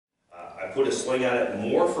put a sling on it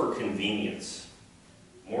more for convenience.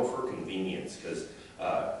 More for convenience, because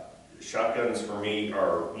shotguns for me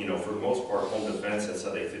are, you know, for the most part, home defense. That's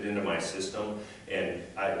how they fit into my system. And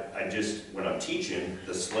I just, when I'm teaching,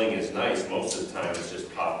 the sling is nice. Most of the time it's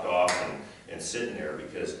just popped off and sitting there,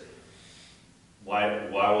 because why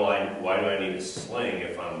do I need a sling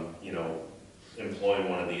if I'm, you know, employing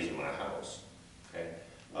one of these in my house? Okay.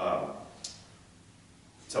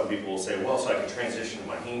 Some people will say, well, so I can transition to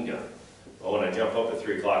my handgun. Well, when I jump up at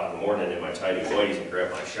 3 o'clock in the morning in my tidy whities and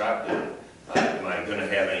grab my shotgun, am I going to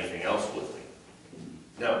have anything else with me?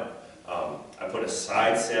 No. I put a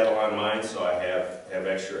side saddle on mine so I have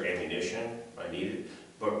extra ammunition if I need it.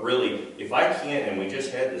 But really, if I can't, and we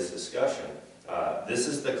just had this discussion, this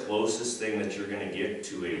is the closest thing that you're going to get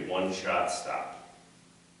to a one-shot stop.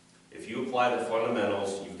 If you apply the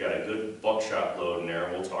fundamentals, you've got a good buckshot load in there,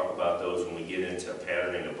 and we'll talk about those when we get into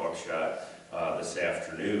patterning a buckshot this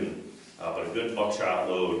afternoon. But a good buckshot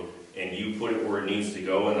load, and you put it where it needs to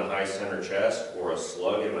go in the high center chest, or a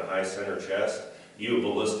slug in the high center chest, you have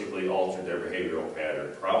ballistically altered their behavioral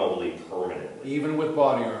pattern, probably permanently. Even with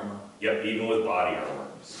body armor? Yep, even with body armor.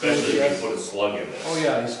 Especially if you put a slug in there. Oh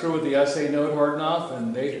yeah, you screw with the SA node hard enough,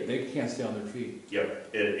 and they can't stay on their feet.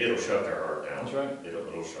 Yep, it'll shut their heart down. That's right.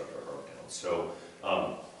 It'll shut their heart down. So,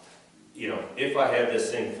 you know, if I have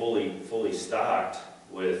this thing fully stocked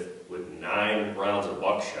with 9 rounds of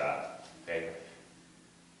buckshot, okay,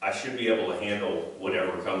 I should be able to handle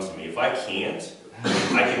whatever comes to me. If I can't,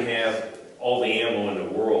 I can have all the ammo in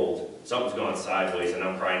the world, something's gone sideways, and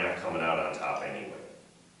I'm probably not coming out on top anyway.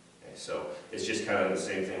 Okay, so it's just kind of the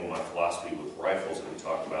same thing with my philosophy with rifles that we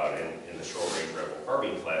talked about in the short range rifle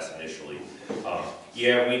carbine class initially.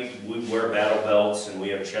 Yeah, we wear battle belts and we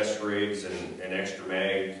have chest rigs and extra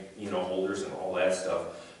mag, you know, holders and all that stuff.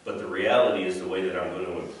 But the reality is, the way that I'm going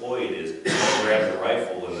to employ it is I grab the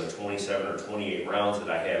rifle and the 27 or 28 rounds that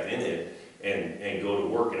I have in it and go to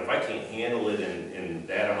work. And if I can't handle it in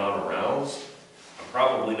that amount of rounds, I'm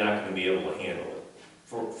probably not going to be able to handle it.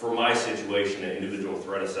 For my situation, an individual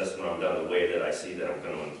threat assessment, I've done the way that I see that I'm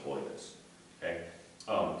going to employ this. Okay?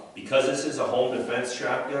 Because this is a home defense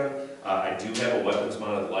shotgun, I do have a weapons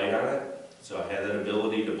mounted light on it. So I have that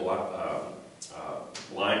ability to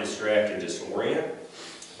blind, distract, and disorient.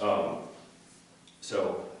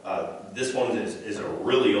 This one is a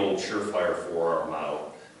really old Surefire forearm mount.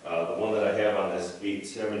 The one that I have on this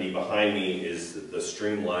 870 behind me is the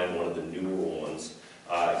Streamline, one of the newer ones.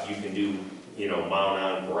 You can do, you know, mount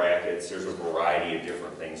on brackets. There's a variety of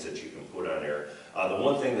different things that you can put on there. The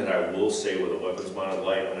one thing that I will say with a weapons mounted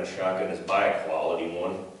light on a shotgun is buy a quality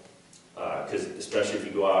one. Because especially if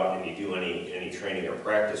you go out and you do any training or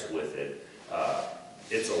practice with it,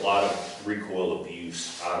 it's a lot of recoil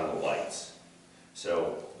abuse on the lights.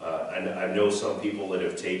 So I know some people that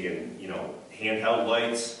have taken, you know, handheld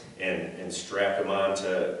lights and strapped them on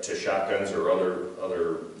to shotguns or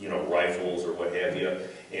other you know, rifles or what have you,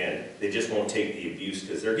 and they just won't take the abuse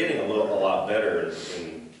because they're getting a lot better.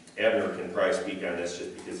 And Abner can probably speak on this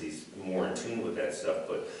just because he's more in tune with that stuff.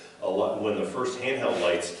 But when the first handheld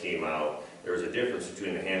lights came out, there was a difference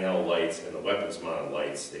between the handheld lights and the weapons mounted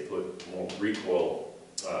lights. They put more recoil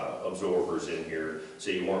absorbers in here,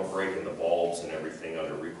 so you weren't breaking the bulbs and everything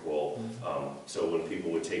under recoil. So when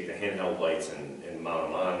people would take the handheld lights and mount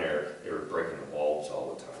them on there, they were breaking the bulbs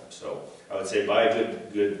all the time. So I would say buy a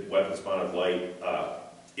good weapons mounted light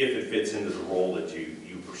if it fits into the role that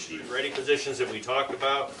you perceive. Ready positions that we talked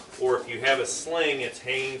about, or if you have a sling, it's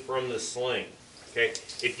hanging from the sling. Okay,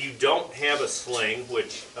 if you don't have a sling,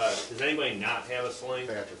 which does anybody not have a sling?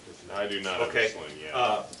 I do not have a sling.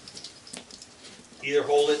 Yeah. Either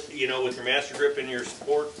hold it, you know, with your master grip and your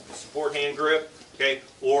support hand grip, okay?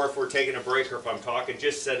 Or if we're taking a break or if I'm talking,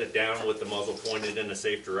 just set it down with the muzzle pointed in a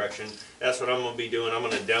safe direction. That's what I'm going to be doing. I'm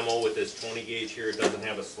going to demo with this 20 gauge here. It doesn't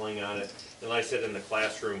have a sling on it. And like I said in the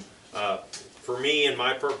classroom, for me and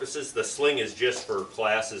my purposes, the sling is just for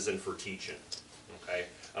classes and for teaching, okay?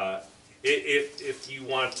 If you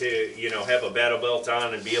want to, you know, have a battle belt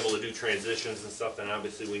on and be able to do transitions and stuff, then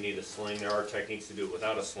obviously we need a sling. There are techniques to do it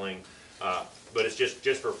without a sling. But it's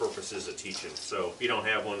just for purposes of teaching. So if you don't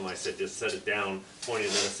have one, like I said, just set it down, point it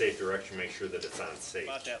in a safe direction, make sure that it's on safe.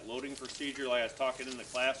 About that loading procedure, like I was talking in the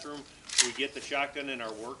classroom, we get the shotgun in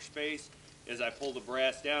our workspace. As I pull the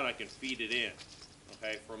brass down, I can feed it in,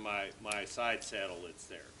 okay, from my side saddle that's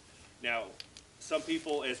there. Now, some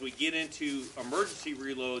people, as we get into emergency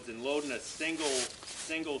reloads and loading a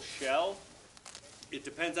single shell, it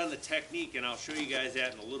depends on the technique, and I'll show you guys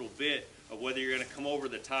that in a little bit, of whether you're going to come over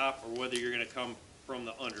the top or whether you're going to come from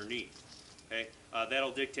the underneath. Okay, that'll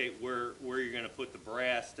dictate where you're going to put the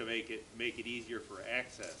brass to make it easier for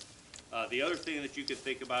access. The other thing that you could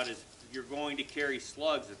think about is you're going to carry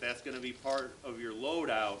slugs, if that's going to be part of your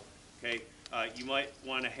loadout, okay? You might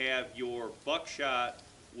want to have your buckshot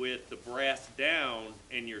with the brass down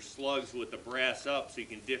and your slugs with the brass up so you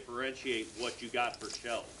can differentiate what you got for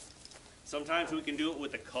shells. Sometimes we can do it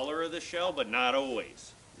with the color of the shell, but not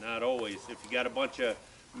always. Not always. If you got a bunch of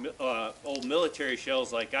old military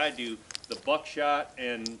shells like I do, the buckshot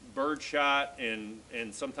and birdshot and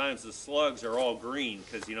sometimes the slugs are all green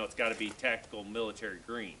because, you know, it's got to be tactical military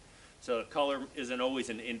green. So the color isn't always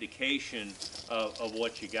an indication of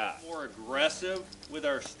what you got. More aggressive with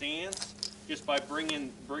our stance, just by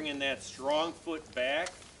bringing that strong foot back,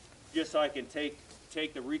 just so I can take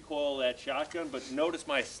the recoil of that shotgun. But notice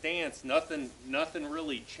my stance, nothing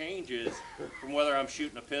really changes from whether I'm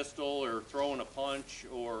shooting a pistol or throwing a punch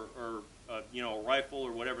or you know, a rifle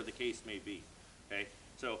or whatever the case may be. Okay,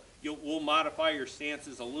 so we'll modify your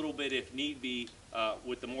stances a little bit if need be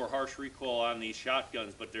with the more harsh recoil on these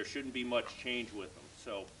shotguns, but there shouldn't be much change with them.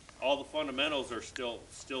 So all the fundamentals are still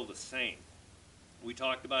the same. We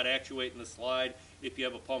talked about actuating the slide if you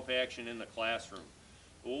have a pump action in the classroom.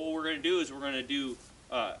 What we're going to do is we're going to do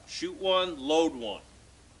shoot one, load one.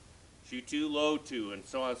 Shoot two, load two, and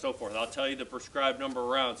so on and so forth. I'll tell you the prescribed number of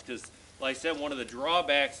rounds because, like I said, one of the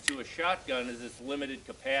drawbacks to a shotgun is its limited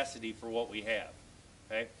capacity for what we have.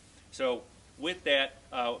 Okay? So with that,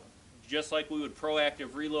 just like we would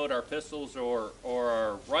proactive reload our pistols or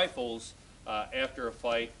our rifles after a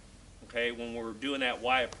fight, okay, when we're doing that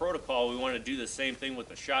Wyatt protocol, we want to do the same thing with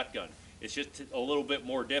the shotgun. It's just a little bit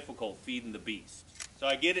more difficult feeding the beast. So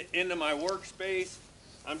I get it into my workspace.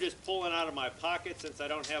 I'm just pulling out of my pocket since I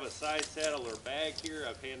don't have a side saddle or bag here.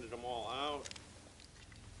 I've handed them all out.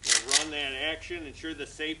 We'll run that action, ensure the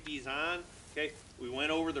safety's on. Okay, we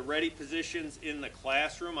went over the ready positions in the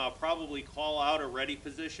classroom. I'll probably call out a ready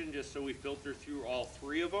position just so we filter through all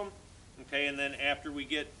three of them. Okay, and then after we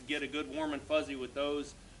get a good warm and fuzzy with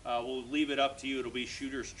those, we'll leave it up to you. It'll be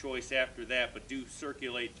shooter's choice after that, but do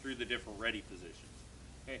circulate through the different ready positions.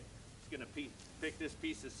 Okay, just gonna pick this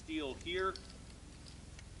piece of steel here.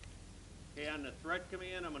 Okay, on the threat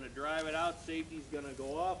command, I'm gonna drive it out. Safety's gonna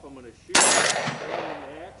go off. I'm gonna shoot. Go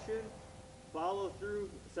into action. Follow through.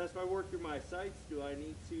 Assess my work through my sights. Do I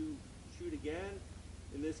need to shoot again?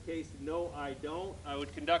 In this case, no, I don't. I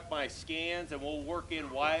would conduct my scans, and we'll work in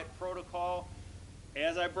Wyatt protocol.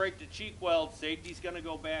 As I break the cheek weld, safety's going to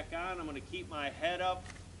go back on. I'm going to keep my head up,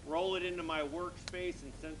 roll it into my workspace,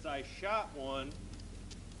 and since I shot one,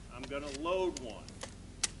 I'm going to load one.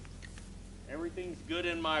 Everything's good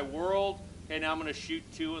in my world. Okay, now I'm going to shoot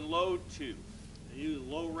two and load two. I use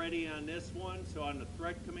low ready on this one, so on the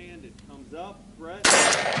threat command, it comes up, threat,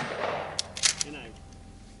 and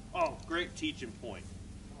oh, great teaching point.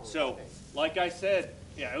 So, like I said,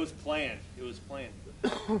 yeah, it was planned. It was planned.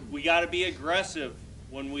 We got to be aggressive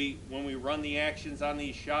when we run the actions on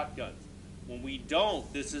these shotguns. When we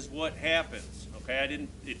don't, this is what happens. Okay,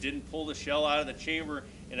 it didn't pull the shell out of the chamber,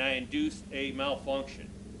 and I induced a malfunction.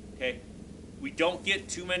 Okay, we don't get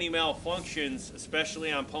too many malfunctions,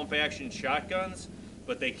 especially on pump action shotguns,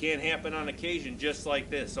 but they can happen on occasion, just like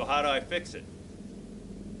this. So how do I fix it?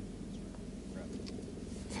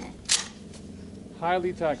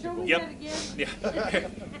 Highly tactical. Yep. Yeah.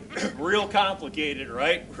 Real complicated,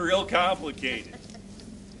 right? Real complicated.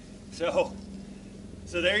 So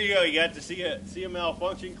there you go. You got to see a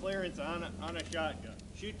malfunction clearance on a shotgun.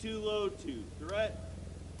 Shoot two, load two. Threat.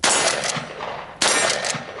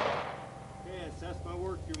 Okay, assess my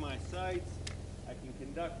work through my sights. I can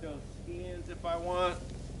conduct those scans if I want.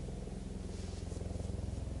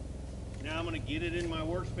 Now I'm going to get it in my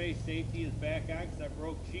workspace. Safety is back on because I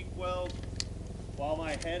broke cheek weld. While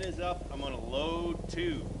my head is up, I'm going to load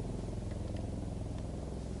two.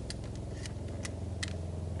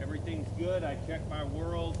 Everything's good. I check my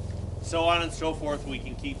world. So on and so forth. We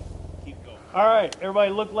can keep going. All right,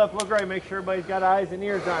 everybody look left, look right. Make sure everybody's got eyes and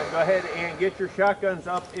ears on. Go ahead and get your shotguns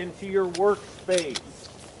up into your workspace.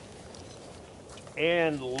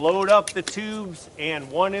 And load up the tubes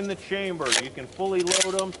and one in the chamber. You can fully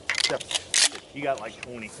load them. You got like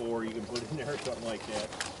 24 you can put in there or something like that.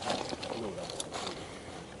 Load up.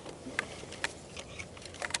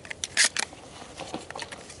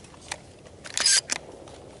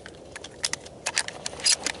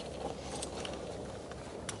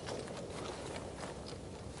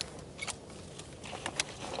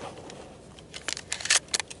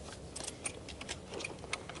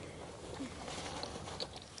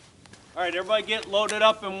 All right, everybody get loaded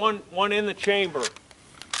up and one in the chamber.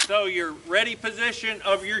 So your ready position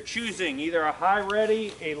of your choosing, either a high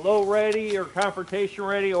ready, a low ready, or confrontation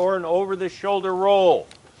ready, or an over-the-shoulder roll.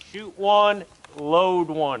 Shoot one load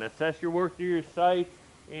 1. Assess your work through your sights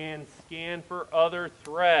and scan for other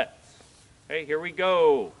threats. Okay, here we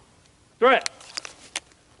go. Threat.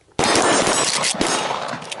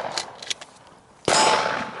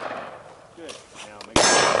 Good. Now make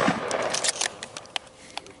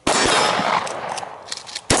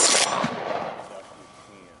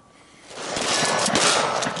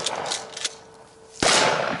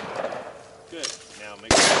Good. Now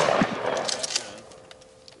make sure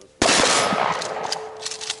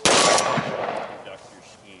conduct your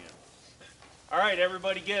scan. All right,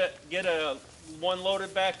 everybody, get a one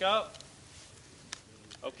loaded back up.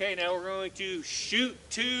 Okay, now we're going to shoot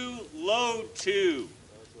 2, load 2.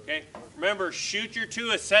 Okay, remember, shoot your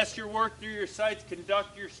 2, assess your work through your sights,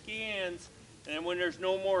 conduct your scans, and when there's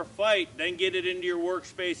no more fight, then get it into your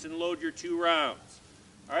workspace and load your 2 rounds.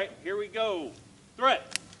 All right, here we go.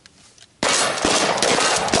 Threat.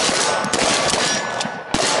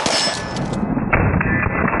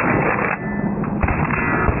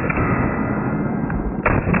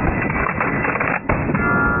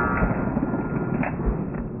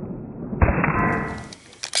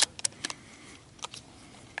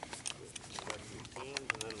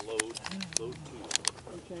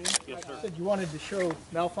 Said you wanted to show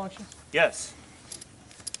malfunction? Yes.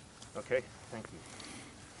 Okay, thank you.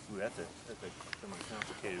 Ooh, that's a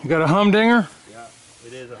complicated. You got a humdinger? Yeah,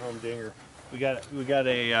 it is a humdinger. We got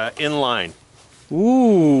a inline.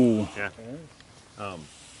 Ooh. Yeah.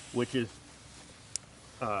 Which is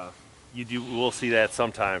we'll see that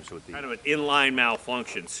sometimes with the kind of an inline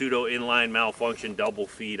malfunction, pseudo inline malfunction, double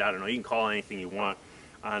feed. I don't know. You can call it anything you want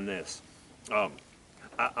on this.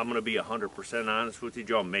 I'm going to be 100% honest with you,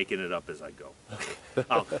 Joe. I'm making it up as I go.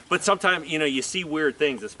 But sometimes, you see weird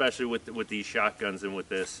things, especially with these shotguns and with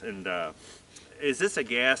this. And is this a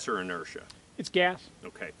gas or inertia? It's gas.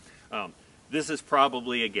 Okay. This is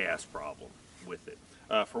probably a gas problem with it.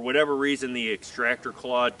 For whatever reason, the extractor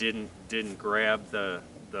claw didn't grab the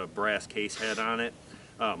brass case head on it.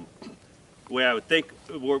 The way I would think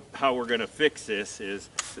how we're going to fix this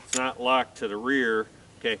is it's not locked to the rear.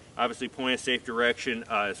 Okay, obviously point of safe direction.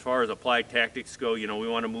 As far as applied tactics go, we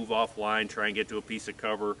want to move offline, try and get to a piece of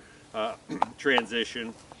cover,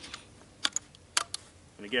 transition.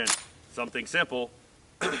 And again, something simple,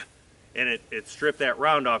 and it stripped that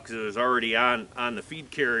round off because it was already on the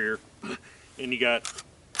feed carrier, and you got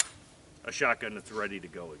a shotgun that's ready to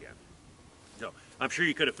go again. So I'm sure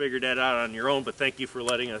you could have figured that out on your own, but thank you for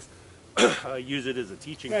letting us use it as a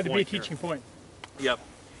teaching point. It had to be a teaching point. Yep.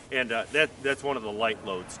 And that's one of the light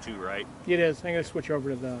loads too, right? It is. I'm going to switch over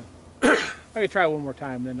to the... I'm going to try it one more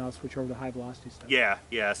time, then I'll switch over to high velocity stuff.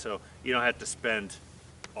 Yeah, so you don't have to spend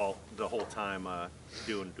the whole time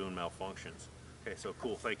doing malfunctions. Okay, so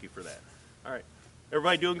cool, thank you for that. All right,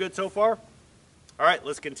 everybody doing good so far? All right,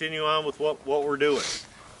 let's continue on with what we're doing.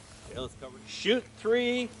 Okay, let's cover. Shoot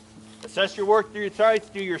 3, assess your work through your sights,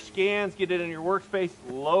 do your scans, get it in your workspace,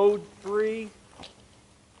 load 3.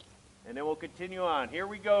 And then we'll continue on. Here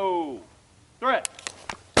we go. Threat.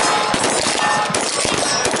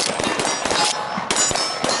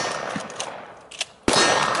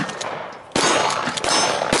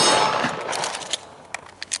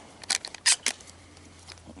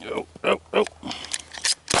 Oh.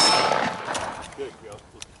 Good, Joe.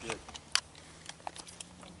 Good.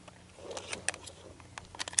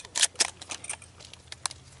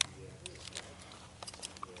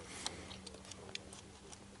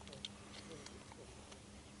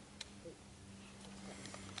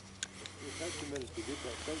 To get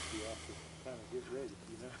that safety off to kind of get ready,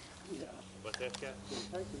 Yeah. What's that, Cat? So it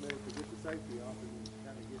takes a minute to get the safety off and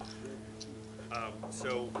kind of get ready.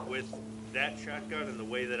 So with that shotgun and the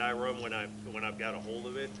way that I run when I've got a hold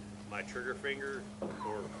of it, my trigger finger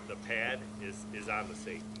or the pad is on the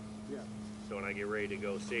safety. Yeah. So when I get ready to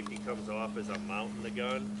go, safety comes off as I'm mounting the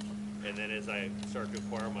gun, and then as I start to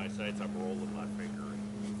acquire my sights, I'm rolling my finger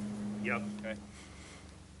in. Yep. Okay.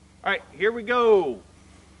 All right, here we go.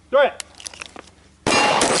 Threat.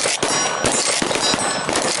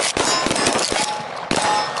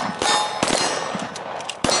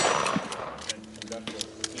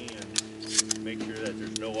 Make sure that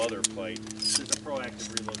there's no other fight. This is a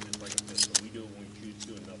proactive reload just like a pistol. We do it when we choose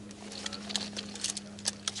to and nothing's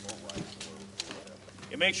going on.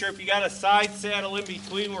 And make sure if you got a side saddle in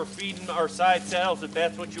between, we're feeding our side saddles if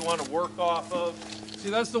that's what you want to work off of. See,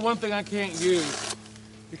 that's the one thing I can't use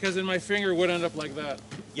because then my finger would end up like that.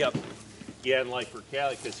 Yep. Yeah, and like for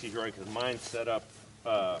Callie, because she's right, because mine's set up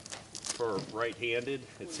for right-handed.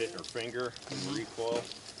 It's hitting her finger in recoil.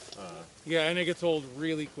 Yeah, and it gets old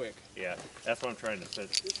really quick. Yeah, that's what I'm trying to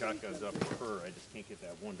set shotguns up for her. I just can't get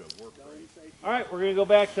that one to work right. All right, we're going to go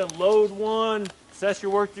back to load one, assess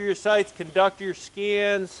your work through your sights, conduct your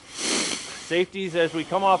scans, safeties as we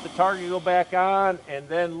come off the target, go back on, and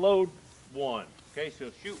then load one. Okay,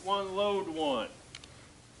 so shoot one, load one.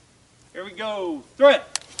 Here we go,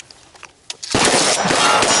 threat.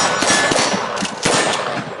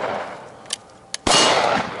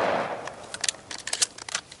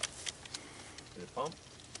 Pump.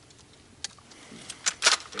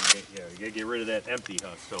 Yeah, you gotta get rid of that empty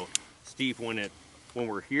husk. So, Steve, when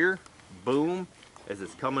we're here, boom, as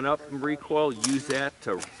it's coming up from recoil, use that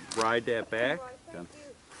to ride that back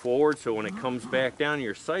forward. So when it comes back down,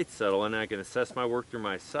 your sights settle, and I can assess my work through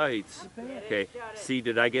my sights. Okay, see,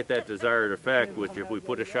 did I get that desired effect? Which, if we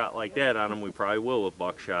put a shot like that on them, we probably will with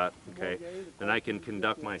buckshot. Okay, then I can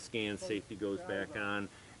conduct my scan. Safety goes back on.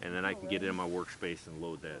 And then I can get in my workspace and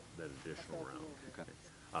load that additional round.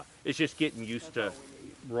 Okay. It's just getting used to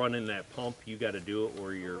running that pump. You got to do it,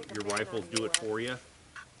 or your rifles do it for you.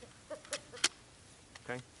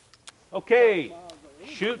 Okay. Okay.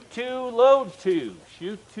 Shoot two, load two.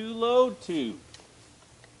 Shoot two, load two.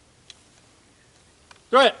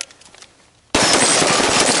 Threat.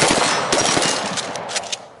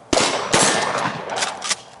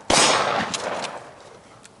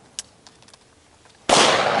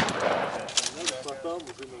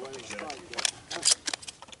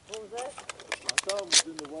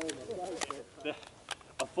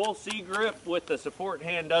 A full C grip with the support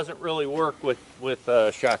hand doesn't really work with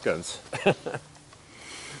shotguns.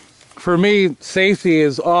 For me, safety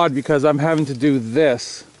is odd because I'm having to do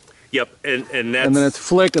this. Yep, and that's, and then it's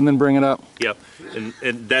flick and then bring it up. Yep,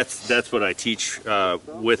 and that's what I teach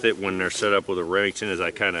with it when they're set up with a Remington. Is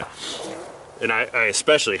I kind of, and I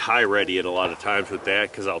especially high ready it a lot of times with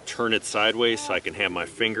that, because I'll turn it sideways so I can have my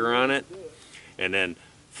finger on it, and then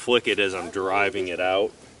flick it as I'm driving it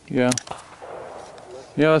out. Yeah.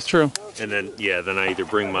 Yeah, that's true. And then, yeah, then I either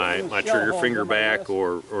bring my trigger finger back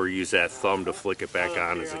or use that thumb to flick it back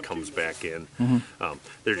on as it comes back in. Mm-hmm.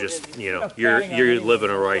 They're just, you know, you're living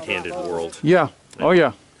a right-handed world. Yeah. Oh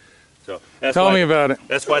yeah. So that's Tell me about it.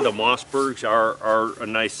 That's why the Mossbergs are a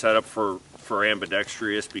nice setup for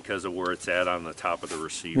ambidextrous, because of where it's at on the top of the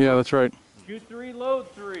receiver. Yeah, that's right. Shoot three,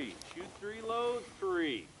 load three. Shoot three, load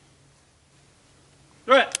three.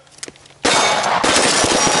 Threat.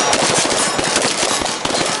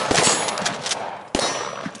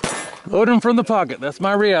 Load them from the pocket. That's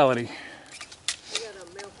my reality.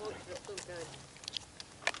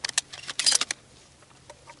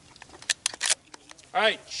 All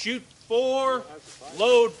right, shoot four,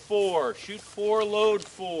 load four. Shoot four, load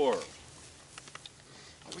four. Here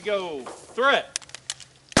we go. Threat.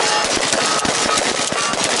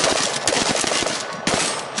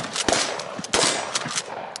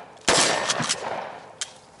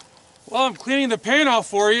 Well, I'm cleaning the paint off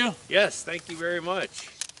for you. Yes, thank you very much.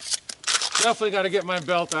 Definitely got to get my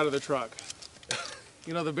belt out of the truck.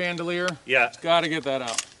 You know, the bandolier? Yeah. Got to get that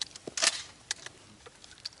out.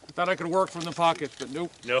 I thought I could work from the pockets, but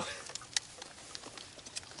nope. No.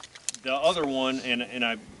 The other one, and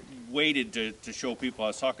I waited to show people, I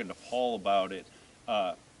was talking to Paul about it.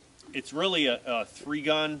 It's really a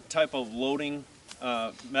three-gun type of loading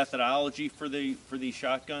methodology for these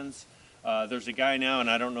shotguns. There's a guy now, and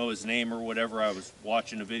I don't know his name or whatever, I was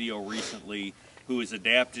watching a video recently, who has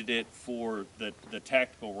adapted it for the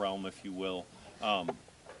tactical realm, if you will.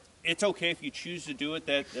 It's okay if you choose to do it,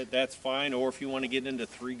 that's fine, or if you want to get into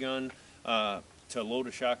three-gun to load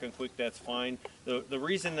a shotgun quick, that's fine. The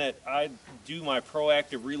reason that I do my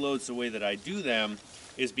proactive reloads the way that I do them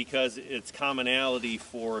is because it's commonality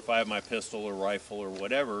for if I have my pistol or rifle or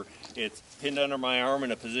whatever, it's pinned under my arm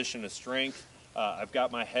in a position of strength. I've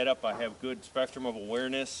got my head up, I have good spectrum of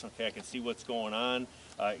awareness, okay, I can see what's going on.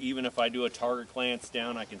 Even if I do a target glance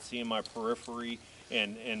down, I can see in my periphery,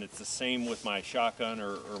 and it's the same with my shotgun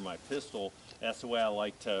or my pistol. That's the way I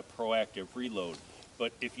like to proactive reload.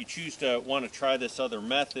 But if you choose to want to try this other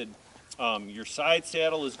method, your side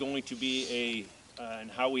saddle is going to be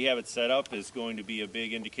and how we have it set up is going to be a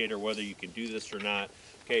big indicator whether you can do this or not.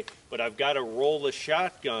 Okay, but I've got to roll the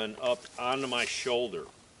shotgun up onto my shoulder.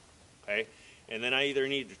 Okay, and then I either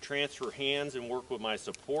need to transfer hands and work with my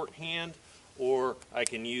support hand, or I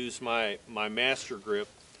can use my master grip,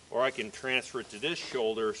 or I can transfer it to this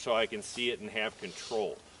shoulder so I can see it and have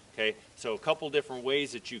control. Okay, so a couple different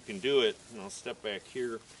ways that you can do it, and I'll step back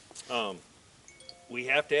here. We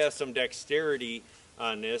have to have some dexterity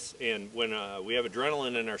on this, and when we have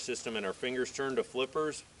adrenaline in our system and our fingers turn to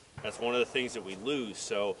flippers, that's one of the things that we lose.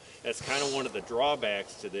 So that's kind of one of the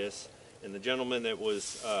drawbacks to this, And the gentleman that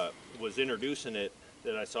was introducing it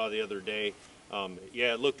that I saw the other day,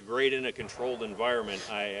 yeah, it looked great in a controlled environment.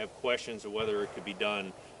 I have questions of whether it could be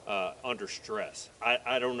done under stress.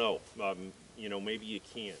 I don't know. You know, maybe you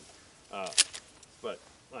can. But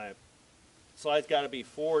my slide's got to be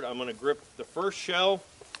forward. I'm going to grip the first shell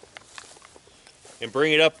and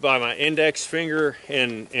bring it up by my index finger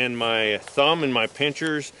and my thumb and my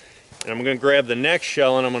pinchers. And I'm going to grab the next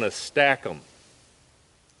shell and I'm going to stack them.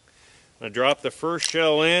 I'm going to drop the first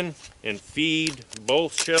shell in and feed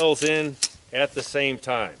both shells in at the same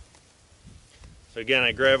time. So again,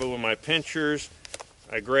 I grab it with my pinchers,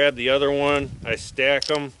 I grab the other one, I stack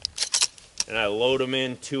them, and I load them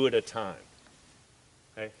in 2 at a time.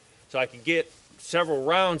 Okay? So I can get several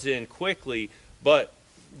rounds in quickly, but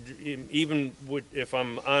even if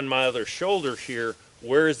I'm on my other shoulder here,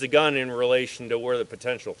 where is the gun in relation to where the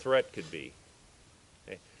potential threat could be?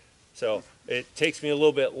 Okay? So it takes me a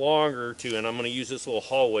little bit longer to, and I'm going to use this little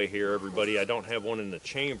hallway here, everybody. I don't have one in the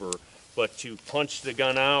chamber, but to punch the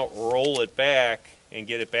gun out, roll it back, and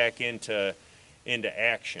get it back into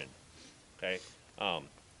action. Okay,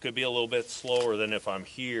 could be a little bit slower than if I'm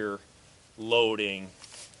here loading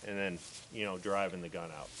and then, you know, driving the gun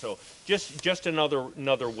out. So just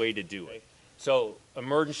another way to do it. So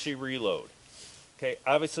emergency reload. Okay,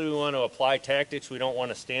 obviously we want to apply tactics. We don't want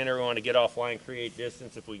to stand there. We want to get offline, create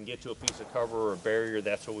distance. If we can get to a piece of cover or a barrier,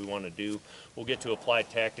 that's what we want to do. We'll get to apply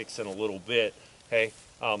tactics in a little bit. Okay,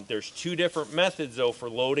 there's 2 different methods though for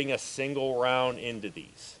loading a single round into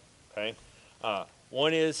these. Okay,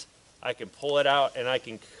 one is I can pull it out and I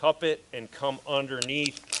can cup it and come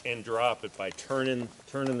underneath and drop it by turning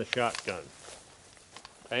the shotgun.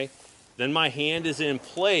 Okay, then my hand is in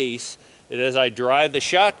place that as I drive the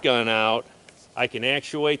shotgun out, I can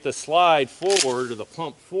actuate the slide forward or the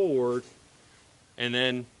pump forward and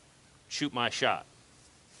then shoot my shot.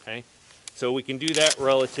 Okay, so we can do that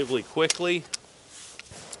relatively quickly.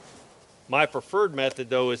 My preferred method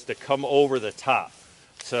though is to come over the top.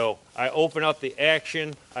 So I open up the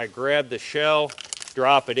action, I grab the shell,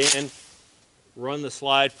 drop it in, run the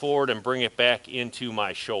slide forward and bring it back into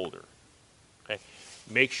my shoulder. Okay,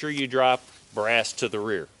 make sure you drop brass to the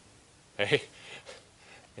rear. Okay.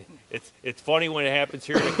 It's funny when it happens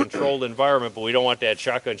here in a controlled environment, but we don't want that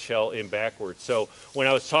shotgun shell in backwards. So when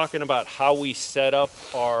I was talking about how we set up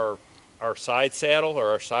our side saddle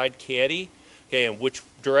or our side caddy, okay, and which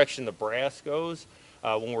direction the brass goes,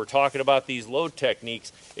 when we're talking about these load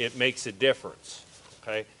techniques, it makes a difference.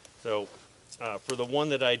 Okay, so for the one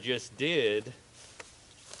that I just did,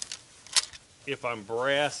 if I'm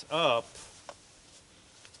brass up,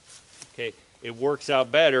 okay, it works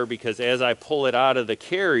out better because as I pull it out of the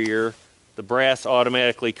carrier, the brass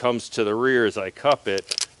automatically comes to the rear as I cup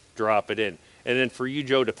it, drop it in. And then for you,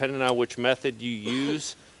 Joe, depending on which method you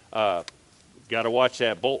use, got to watch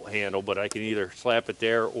that bolt handle, but I can either slap it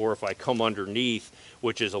there or if I come underneath,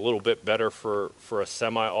 which is a little bit better for a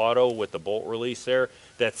semi-auto with the bolt release there,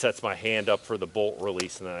 that sets my hand up for the bolt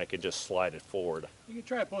release and then I can just slide it forward. You can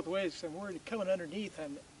try it both ways. I'm worried coming underneath,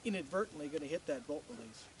 I'm inadvertently going to hit that bolt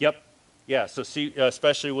release. Yep. Yeah, so see,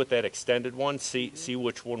 especially with that extended one, see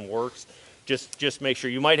which one works. Just make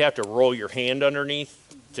sure, you might have to roll your hand underneath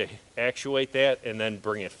to actuate that and then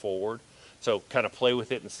bring it forward. So kind of play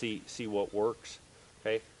with it and see what works,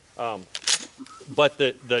 okay? But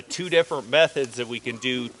the 2 different methods that we can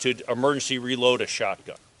do to emergency reload a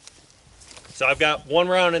shotgun. So I've got 1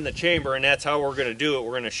 round in the chamber and that's how we're gonna do it.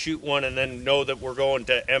 We're gonna shoot one and then know that we're going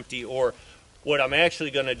to empty, or what I'm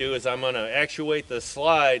actually gonna do is I'm gonna actuate the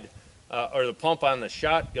slide or the pump on the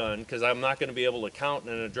shotgun because I'm not going to be able to count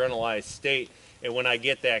in an adrenalized state. And when I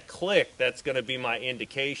get that click, that's going to be my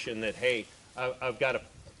indication that, hey, I've got to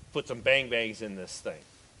put some bang bangs in this thing.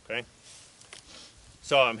 Okay?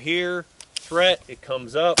 So I'm here, threat, it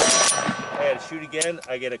comes up. I had to shoot again.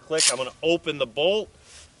 I get a click. I'm going to open the bolt.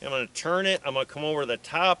 I'm going to turn it. I'm going to come over the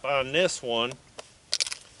top on this one,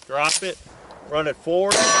 drop it, run it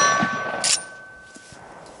forward.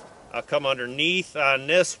 I'll come underneath on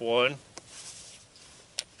this one.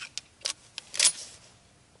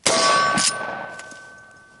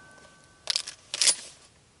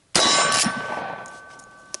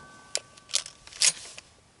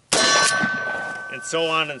 And so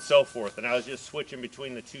on and so forth. And I was just switching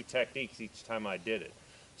between the 2 techniques each time I did it.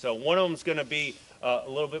 So one of them is going to be a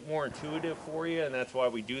little bit more intuitive for you, and that's why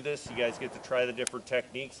we do this. You guys get to try the different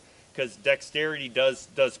techniques because dexterity does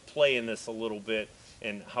play in this a little bit.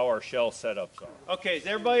 And how our shell setups are. Okay, does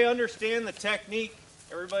everybody understand the technique?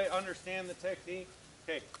 Everybody understand the technique?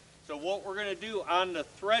 Okay, so what we're going to do on the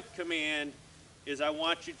threat command is I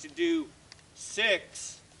want you to do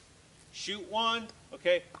 6, shoot 1,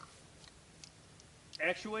 okay?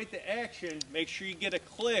 actuate the action, make sure you get a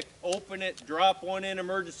click, open it, drop one in,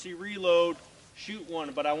 emergency reload, shoot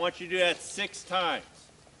one, but I want you to do that 6 times,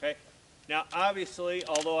 okay? Now, obviously,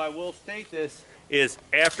 although I will state this, is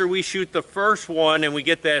after we shoot the first one and we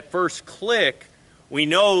get that first click, we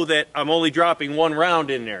know that I'm only dropping 1 round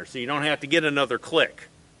in there, so you don't have to get another click.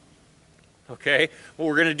 Okay? Well,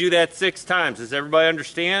 we're going to do that 6 times. Does everybody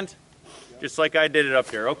understand? Just like I did it up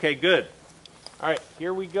there. Okay, good. All right,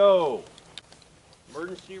 here we go.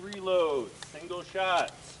 Emergency reload, single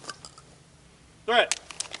shots. Threat.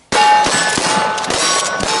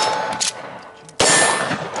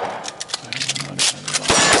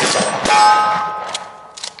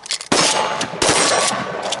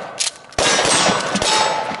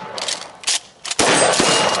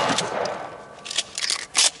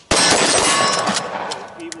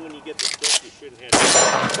 Even when you get the click, you shouldn't have to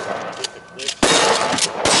get the click.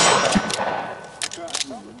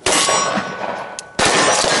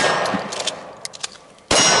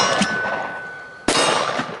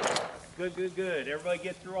 Good, good, good. Everybody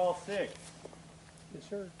get through all 6? Yes,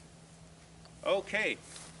 sir. Okay.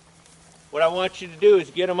 What I want you to do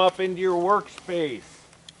is get them up into your workspace.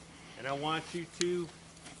 And I want you to,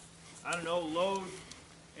 I don't know, load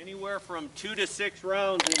anywhere from 2 to 6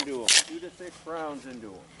 rounds into them. 2 to 6 rounds into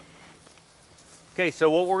them. Okay,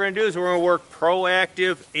 so what we're going to do is we're going to work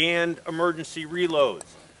proactive and emergency reloads.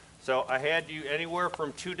 So I had you anywhere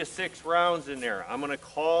from 2 to 6 rounds in there. I'm going to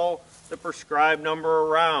call the prescribed number of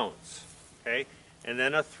rounds, okay, and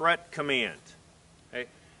then a threat command. Okay,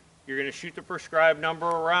 you're going to shoot the prescribed number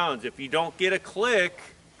of rounds. If you don't get a click,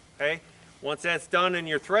 okay, once that's done and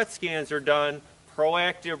your threat scans are done,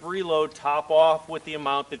 proactive reload, top off with the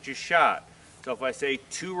amount that you shot. So if I say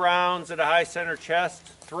 2 rounds at a high center chest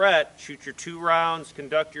threat, shoot your 2 rounds,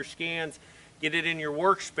 conduct your scans, get it in your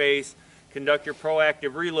workspace, conduct your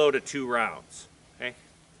proactive reload at 2 rounds. Okay?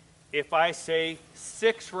 If I say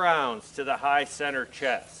 6 rounds to the high center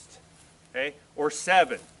chest, okay, or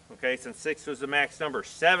 7, okay, since 6 was the max number,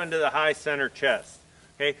 7 to the high center chest.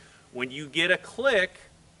 Okay, when you get a click,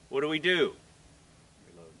 what do? Reload.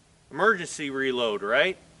 Emergency reload,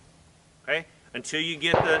 right? Okay, until you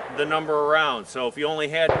get the number of rounds. So if you only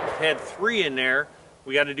had 3 in there,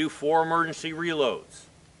 we got to do 4 emergency reloads.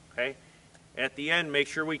 Okay. At the end, make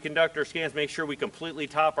sure we conduct our scans, make sure we completely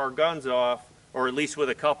top our guns off, or at least with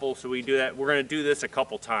a couple, so we do that. We're going to do this a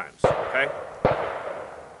couple times, okay?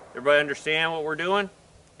 Everybody understand what we're doing?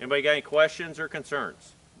 Anybody got any questions or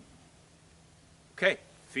concerns? Okay,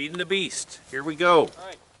 feeding the beast. Here we go. All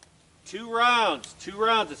right, 2 rounds. 2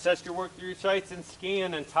 rounds. Assess your work through your sights and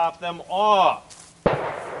scan and top them off.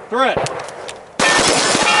 Threat.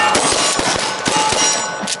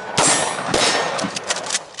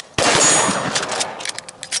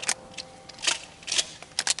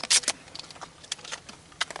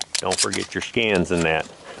 Don't forget your scans in that.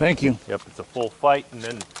 Thank you. Yep, it's a full fight, and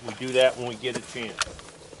then we do that when we get a chance.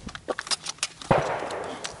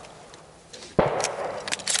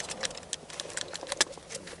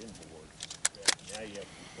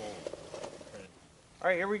 All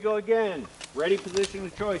right, here we go again. Ready position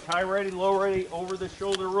of choice. High ready, low ready, over the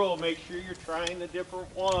shoulder roll. Make sure you're trying the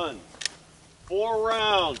different ones. 4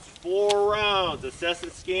 rounds, 4 rounds. Assess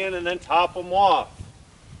and scan, and then top them off.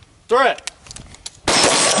 Threat.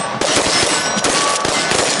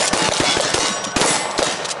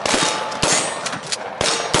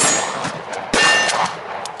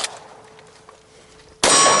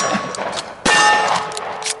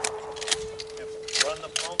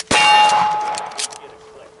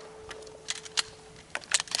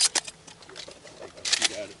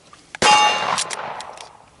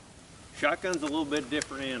 Shotgun's a little bit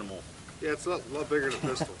different animal. Yeah, it's a lot bigger than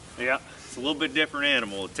a pistol. Yeah, it's a little bit different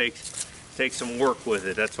animal. It takes some work with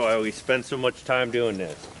it. That's why we spend so much time doing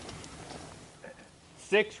this.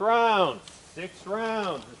 6 rounds. 6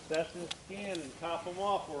 rounds. Assess and scan and top them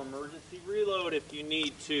off or emergency reload if you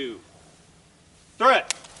need to.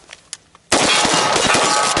 Threat.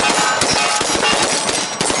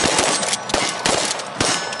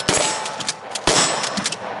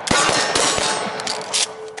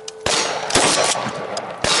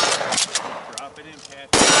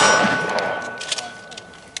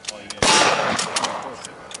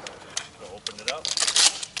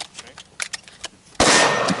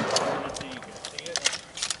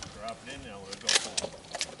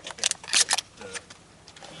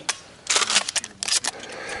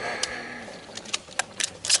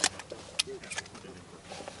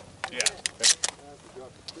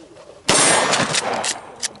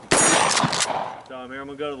 So I'm going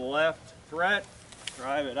to go to the left, threat,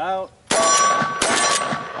 drive it out.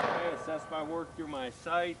 Okay, assess my work through my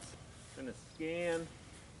sights, Gonna scan.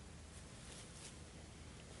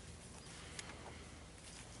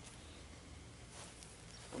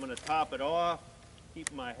 I'm gonna top it off,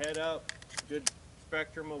 keep my head up, good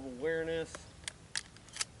spectrum of awareness.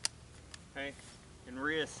 Okay, and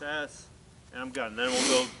reassess, and I'm done. Then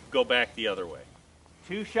we'll go back the other way.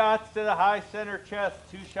 2 shots to the high center chest,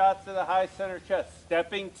 2 shots to the high center chest,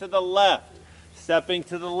 stepping to the left,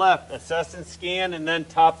 assess and scan, and then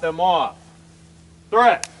top them off.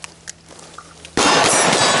 Threat.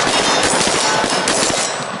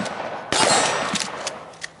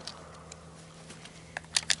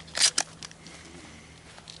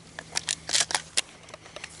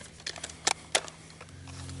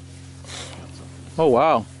 Oh,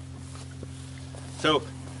 wow. So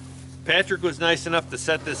Patrick was nice enough to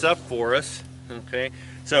set this up for us. Okay,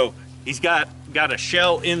 so he's got a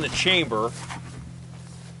shell in the chamber,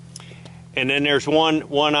 and then there's one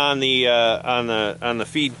on the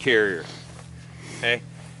feed carrier. Okay,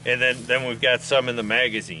 and then we've got some in the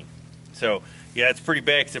magazine. So yeah, it's pretty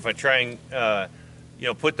bad because if I try and you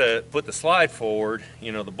know, put the slide forward,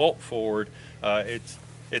 you know, the bolt forward, it's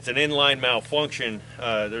an inline malfunction.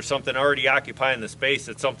 There's something already occupying the space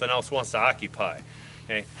that something else wants to occupy.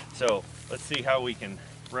 Okay, so let's see how we can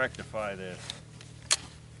rectify this.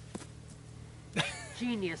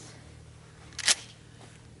 Genius.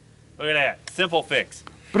 Look at that, simple fix.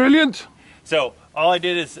 Brilliant. So all I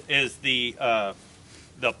did is the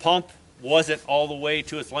pump wasn't all the way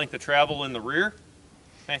to its length of travel in the rear.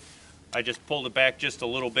 Okay, I just pulled it back just a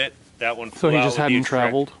little bit. That one. So he just hadn't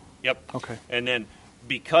traveled. Yep. Okay. And then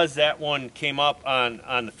because that one came up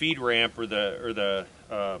on the feed ramp or the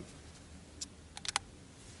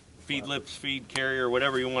feed lips, feed carrier,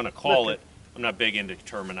 whatever you want to call it. I'm not big into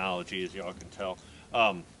terminology, as y'all can tell.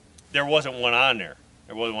 There wasn't one on there.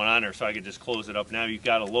 So I could just close it up. Now you've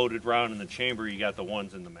got a loaded round in the chamber. You got the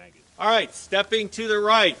ones in the magazine. All right, stepping to the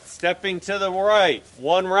right.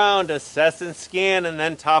 1 round, assess and scan, and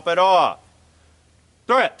then top it off.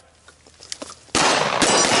 Threat.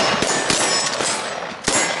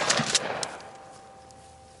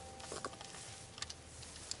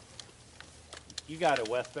 You got it,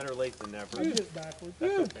 Wes. Better late than never. I did it backwards.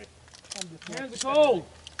 That's okay. I'm just Hands are cold.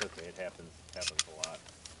 It's okay. It happens a lot.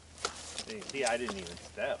 See, I didn't even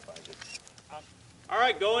step. All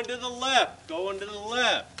right, going to the left.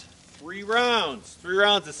 3 rounds. 3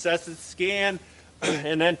 rounds, assess and scan,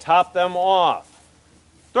 and then top them off.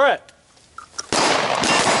 Threat.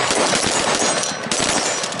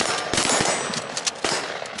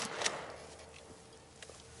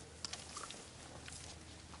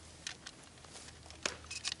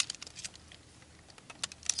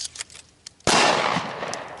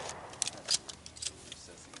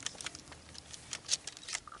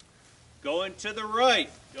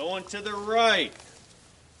 Going to the right.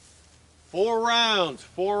 4 rounds,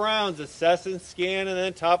 assess and scan, and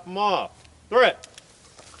then top them off. Threat.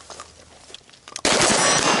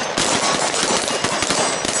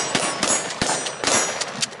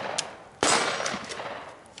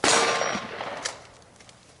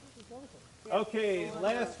 Okay,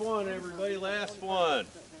 last one, everybody, last one.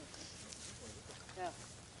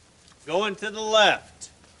 Going to the left.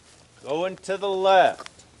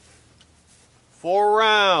 4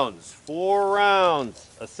 rounds,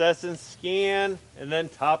 assess and scan, and then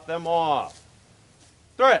top them off.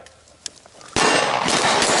 Threat.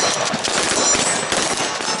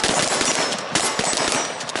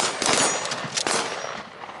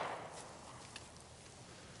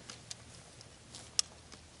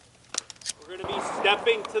 We're going to be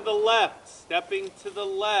stepping to the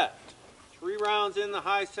left. 3 rounds in the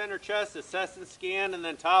high center chest, assess and scan, and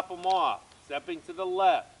then top them off. Stepping to the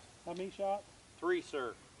left. How many shots? 3,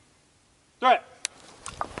 sir. Threat.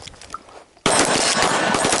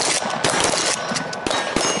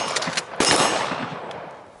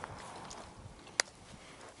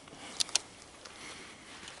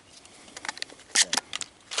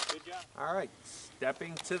 Good job. All right,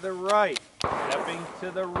 stepping to the right.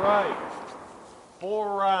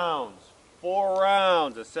 4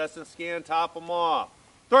 rounds, assess and scan, top them off.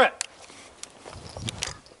 Threat.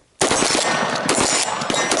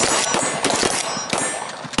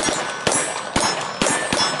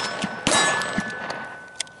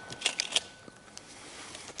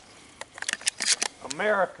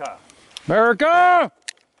 America!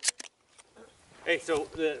 Hey, so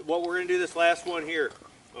what we're going to do this last one here,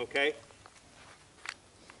 okay?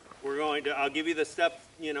 We're going to, I'll give you the step,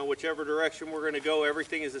 you know, whichever direction we're going to go,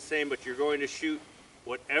 everything is the same, but you're going to shoot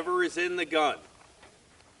whatever is in the gun,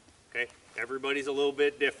 okay? Everybody's a little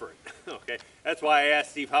bit different. Okay, that's why I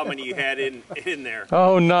asked Steve how many you had in there.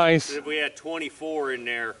 Oh, nice. If we had 24 in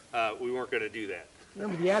there, we weren't going to do that.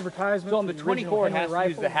 Remember the advertisement? So on the for original 24 it Henry has to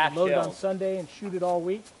use rifle, the half you load it on shells. Sunday and shoot it all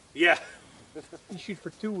week. Yeah. You shoot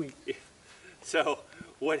for 2 weeks. So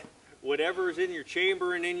whatever's in your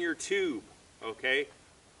chamber and in your tube, okay,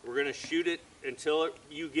 we're going to shoot it until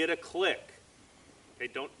you get a click.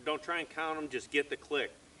 Okay, don't try and count them, just get the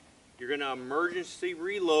click. You're going to emergency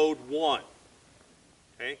reload 1.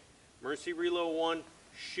 Okay, emergency reload 1,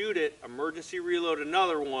 shoot it, emergency reload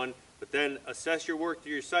another one, but then assess your work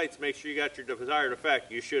through your sights, make sure you got your desired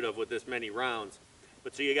effect. You should have with this many rounds.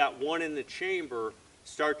 But so you got 1 in the chamber,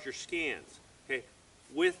 start your scans. Okay,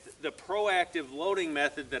 with the proactive loading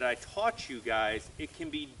method that I taught you guys, it can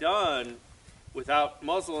be done without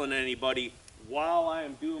muzzling anybody while I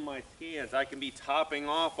am doing my scans. I can be topping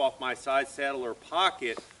off my side saddle or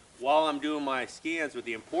pocket while I'm doing my scans, but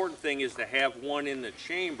the important thing is to have 1 in the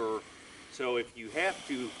chamber, so if you have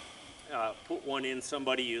to put 1 in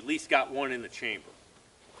somebody, you at least got 1 in the chamber,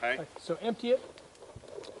 okay? So empty it,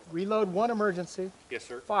 reload 1 emergency, Yes,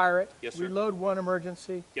 sir. fire it, Yes, sir. reload 1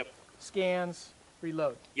 emergency, Yep, scans,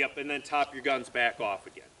 reload. yep, and then top your guns back off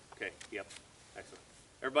again. Okay, yep, excellent.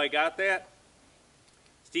 Everybody got that?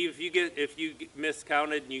 Steve, if you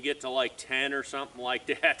miscounted and you get to like 10 or something like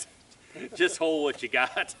that, just hold what you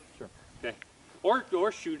got. Sure. Okay. Or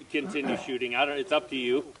continue shooting. It's up to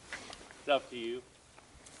you. It's up to you.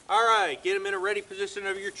 All right, get them in a ready position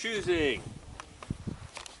of your choosing.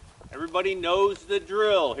 Everybody knows the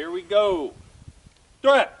drill. Here we go.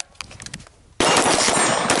 Threat.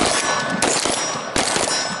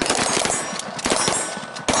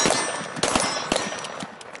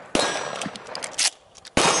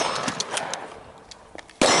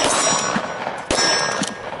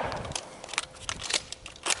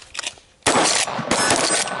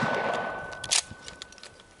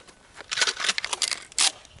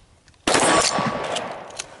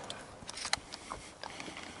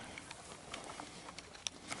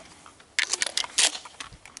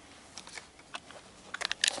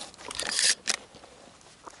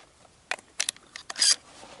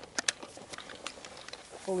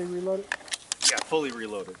 Fully reloaded. Yeah, fully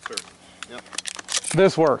reloaded, sir. Yep.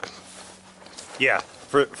 This works. Yeah,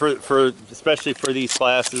 for especially for these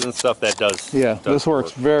classes and stuff, that does. Yeah, this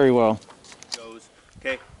works very well. Goes.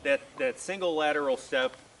 Okay, that single lateral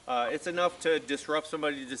step, it's enough to disrupt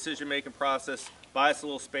somebody's decision-making process, buy us a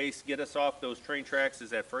little space, get us off those train tracks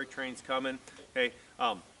as that freight train's coming. Okay,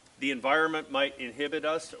 the environment might inhibit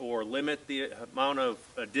us or limit the amount of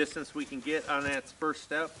distance we can get on that first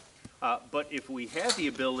step. But if we have the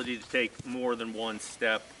ability to take more than 1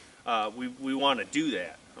 step, we want to do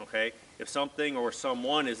that, okay? If something or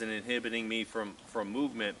someone isn't inhibiting me from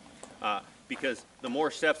movement, because the more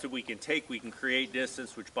steps that we can take, we can create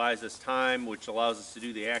distance, which buys us time, which allows us to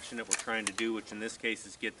do the action that we're trying to do, which in this case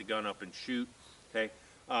is get the gun up and shoot, okay?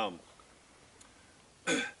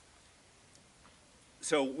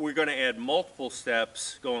 So we're going to add multiple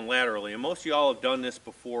steps going laterally, and most of y'all have done this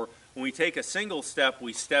before. When we take a single step,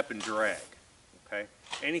 we step and drag, okay?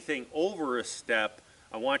 Anything over a step,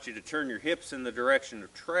 I want you to turn your hips in the direction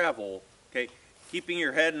of travel, okay? Keeping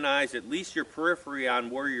your head and eyes, at least your periphery on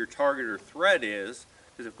where your target or threat is,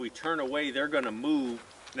 because if we turn away, they're going to move.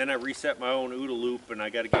 Then I reset my own OODA loop, and I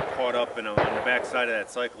got to get caught up on the backside of that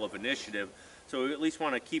cycle of initiative. So we at least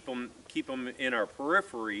want to keep them in our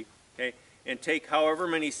periphery, okay? And take however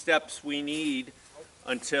many steps we need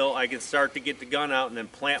until I can start to get the gun out and then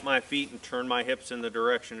plant my feet and turn my hips in the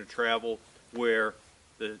direction of travel where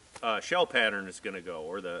the shell pattern is going to go,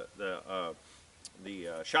 or the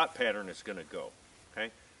shot pattern is going to go, okay?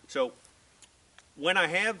 So when I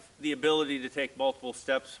have the ability to take multiple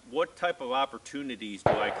steps, what type of opportunities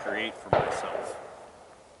do I create for myself?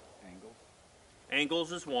 Angles.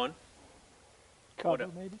 Angles is one. Cover,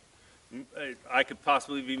 maybe? I could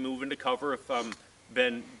possibly be moving to cover if I'm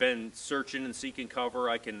been searching and seeking cover.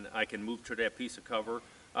 I can move to that piece of cover.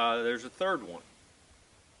 There's a third one.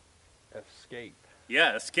 Escape.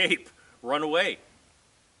 Yeah, escape. Run away.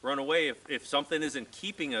 Run away. If something isn't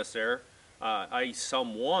keeping us there, i.e.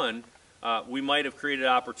 someone, we might have created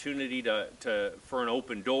an opportunity for an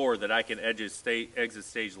open door that I can exit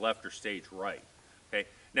stage left or stage right. Okay.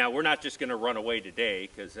 Now, we're not just going to run away today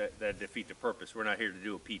because that defeats the purpose. We're not here to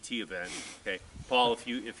do a PT event. Okay, Paul,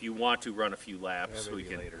 if you want to run a few laps, we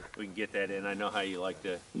can get that in. I know how you like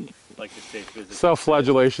to stay physical.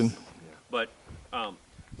 Self-flagellation. But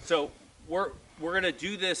so we're going to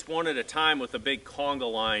do this one at a time with a big conga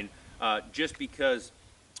line, just because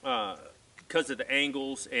of the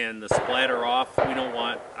angles and the splatter off. I don't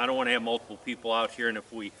want to have multiple people out here, and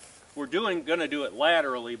if we we're gonna do it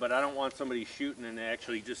laterally, but I don't want somebody shooting and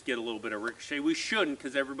actually just get a little bit of ricochet. We shouldn't,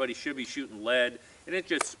 because everybody should be shooting lead, and it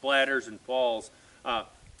just splatters and falls.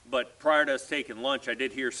 But prior to us taking lunch, I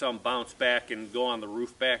did hear some bounce back and go on the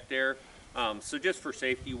roof back there. So just for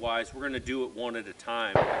safety wise, we're gonna do it one at a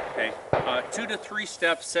time, okay? 2 to 3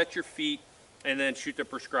 steps, set your feet, and then shoot the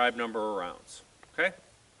prescribed number of rounds, okay?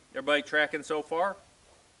 Everybody tracking so far?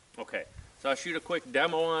 Okay, so I'll shoot a quick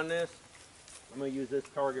demo on this. I'm gonna use this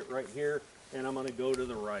target right here, and I'm gonna go to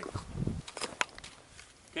the right.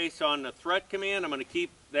 Okay, so on the threat command, I'm gonna keep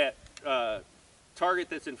that target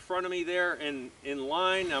that's in front of me there in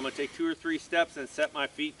line. I'm gonna take 2 or 3 steps and set my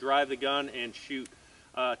feet, drive the gun, and shoot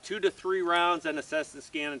 2 to 3 rounds, and assess the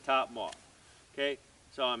scan and top them off. Okay,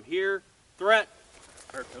 so I'm here, threat,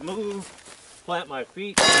 start to move, plant my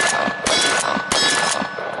feet,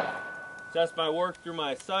 assess my work through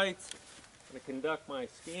my sights, I'm gonna conduct my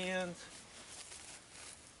scans.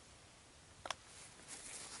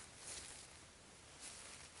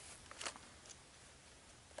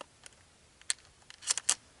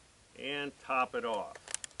 And top it off.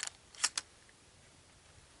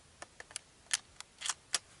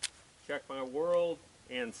 Check my world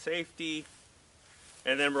and safety,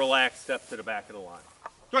 and then relax, step to the back of the line.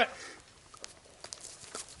 Threat!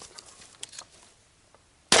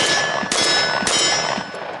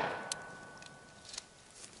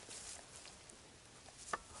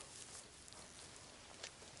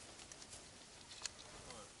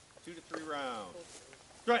 Two to 3 rounds.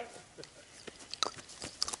 Threat!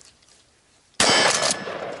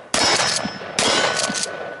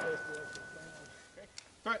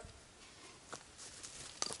 Threat!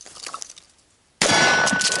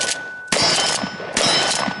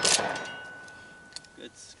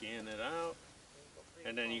 Good, scan it out.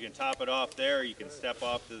 And then you can top it off there. You can step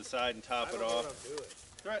off to the side and top it off.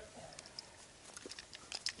 Threat!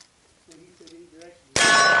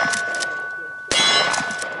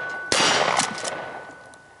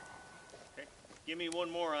 Okay, give me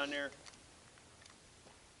one more on there.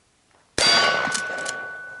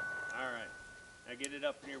 Alright, now get it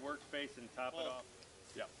up in your workspace and top it off.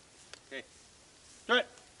 Yep. Okay. Threat!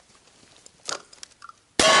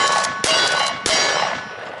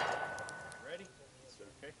 Ready?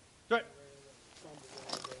 Okay. Threat!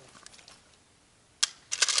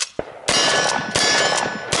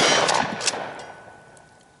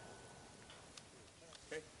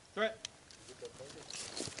 Okay. Threat!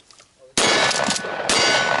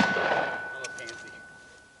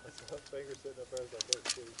 Finger sitting up there like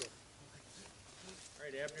this. All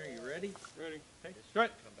right, Abner, you ready? Ready. Okay.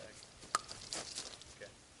 Threat! Come back.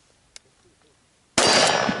 Okay.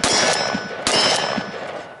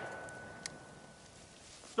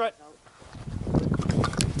 Threat!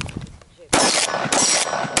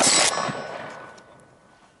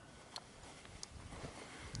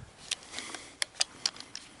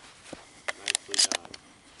 Nicely done.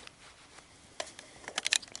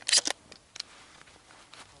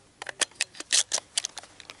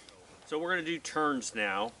 So we're going to do turns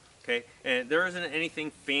now, okay? And there isn't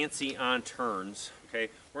anything fancy on turns, okay?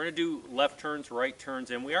 We're going to do left turns, right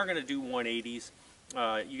turns, and we are going to do 180s.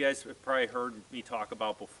 You guys have probably heard me talk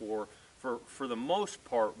about before. For the most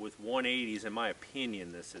part with 180s, in my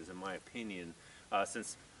opinion,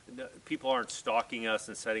 since people aren't stalking us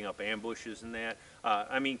and setting up ambushes and that,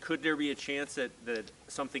 I mean, could there be a chance that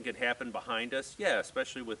something could happen behind us? Yeah,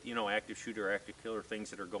 especially with, you know, active shooter, active killer things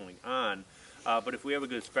that are going on. But if we have a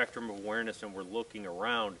good spectrum of awareness and we're looking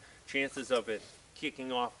around, chances of it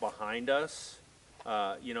kicking off behind us,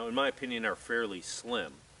 you know, in my opinion, are fairly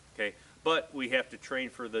slim, okay? But we have to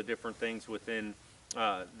train for the different things within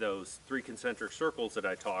those 3 concentric circles that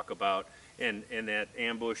I talk about, and that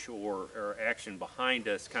ambush or action behind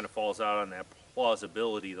us kind of falls out on that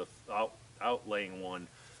plausibility, the outlaying one,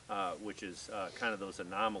 which is kind of those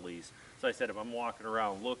anomalies. So I said if I'm walking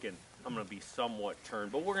around looking, I'm going to be somewhat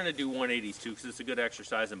turned. But we're going to do 180s too, because it's a good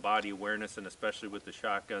exercise in body awareness, and especially with the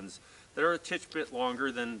shotguns that are a titch bit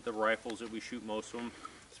longer than the rifles that we shoot most of them,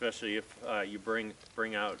 especially if you bring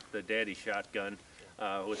out the daddy shotgun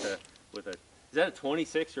with a is that a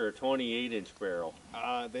 26 or a 28-inch barrel?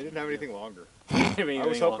 They didn't have anything longer. I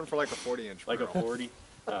was hoping for like a 40-inch like barrel. a 40.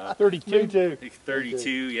 32. 32,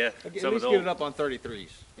 yeah. At Some least of get the it up on 33s.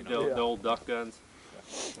 You know? the old duck guns.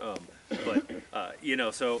 But you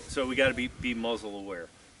know, so we got to be muzzle aware.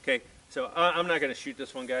 Okay, so I'm not going to shoot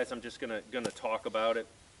this one, guys. I'm just gonna talk about it.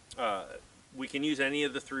 We can use any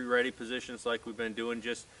of the 3 ready positions like we've been doing.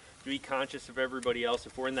 Just be conscious of everybody else.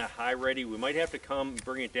 If we're in that high ready, we might have to come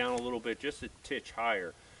bring it down a little bit, just a titch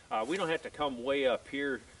higher. We don't have to come way up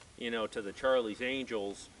here, you know, to the Charlie's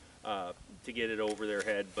Angels, to get it over their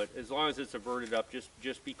head. But as long as it's averted up,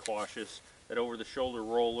 just be cautious. That over-the-shoulder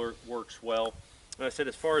roller works well. And I said,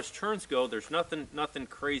 as far as turns go, there's nothing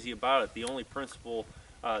crazy about it. The only principle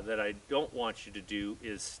that I don't want you to do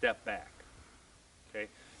is step back. Okay.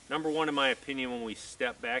 Number one, in my opinion, when we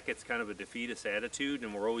step back, it's kind of a defeatist attitude,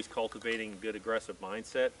 and we're always cultivating a good aggressive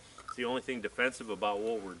mindset. It's the only thing defensive about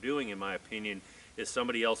what we're doing, in my opinion, is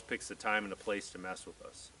somebody else picks a time and a place to mess with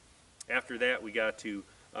us. After that, we got to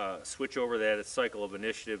switch over that cycle of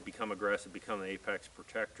initiative, become aggressive, become the apex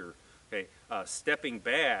protector. Okay, stepping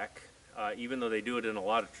back, even though they do it in a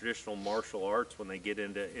lot of traditional martial arts when they get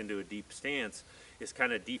into a deep stance, is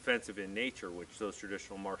kind of defensive in nature, which those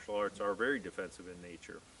traditional martial arts are very defensive in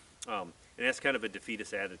nature. And that's kind of a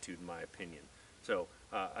defeatist attitude, in my opinion. So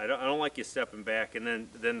I don't like you stepping back. And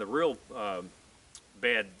then the real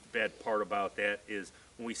bad part about that is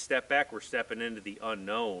when we step back, we're stepping into the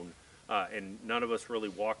unknown, and none of us really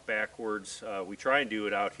walk backwards. We try and do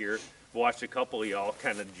it out here. Watched a couple of y'all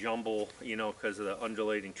kind of jumble, you know, because of the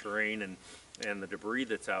undulating terrain and the debris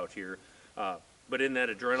that's out here. But in that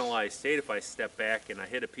adrenalized state, if I step back and I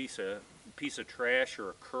hit a piece of trash or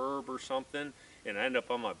a curb or something, and I end up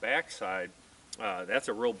on my backside, that's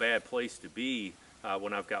a real bad place to be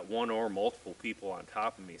when I've got one or multiple people on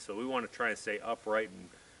top of me. So we want to try and stay upright and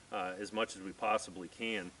as much as we possibly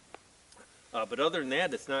can. But other than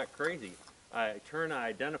that, it's not crazy. I turn, I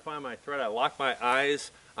identify my threat, I lock my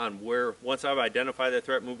eyes on where, once I've identified that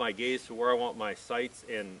threat, move my gaze to where I want my sights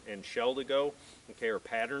and shell to go, okay, or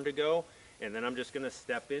pattern to go, and then I'm just going to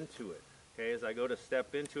step into it. Okay, as I go to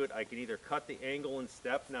step into it, I can either cut the angle and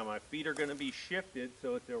step. Now my feet are going to be shifted,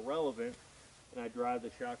 so it's irrelevant, and I drive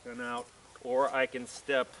the shotgun out, or I can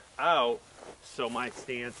step out so my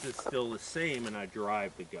stance is still the same and I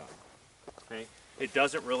drive the gun. Okay, it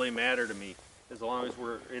doesn't really matter to me as long as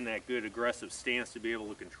we're in that good aggressive stance to be able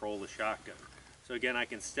to control the shotgun. So again, I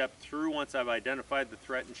can step through once I've identified the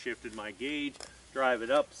threat and shifted my gauge, drive it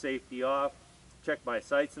up, safety off, check my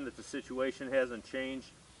sights and that the situation hasn't changed,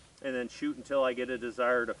 and then shoot until I get a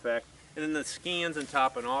desired effect. And then the scans and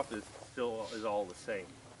topping off is all the same.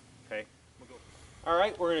 Okay. All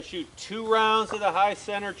right, we're going to shoot 2 rounds to the high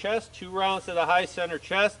center chest, 2 rounds to the high center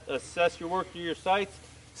chest. Assess your work through your sights,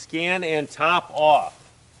 scan and top off.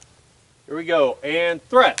 Here we go, and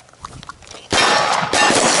threat.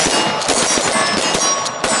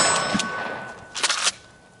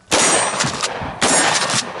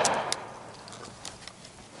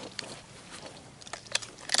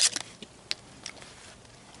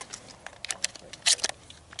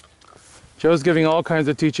 Joe's giving all kinds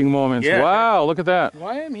of teaching moments. Yeah. Wow, look at that.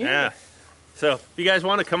 Why am I here? Yeah. So if you guys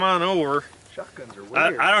want to come on over, Shotguns are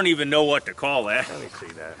weird. I don't even know what to call that. Let me see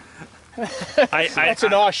that. That's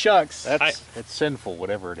an aw shucks. It's sinful,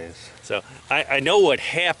 whatever it is. So I know what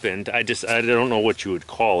happened. I don't know what you would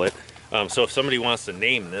call it. So if somebody wants to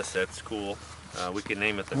name this, that's cool. We can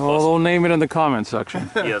name it the Well, cluster. we'll name it in the comment section.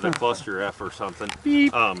 Yeah, the cluster F or something.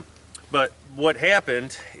 Beep. But what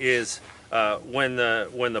happened is when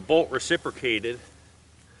the bolt reciprocated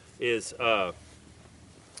is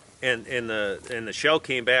and the shell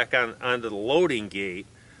came back onto the loading gate,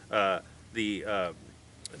 the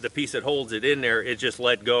piece that holds it in there, it just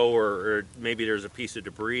let go, or maybe there's a piece of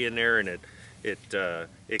debris in there and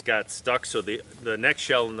it got stuck, so the next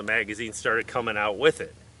shell in the magazine started coming out with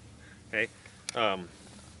it. Okay,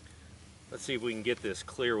 let's see if we can get this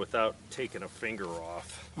clear without taking a finger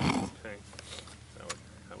off. Okay,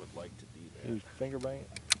 I would like to do that. Use finger bang it,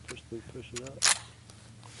 just to push it up.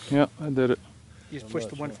 Yep, I did it. You just push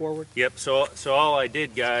the one forward. Yep. So all I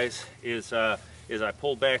did, guys, is I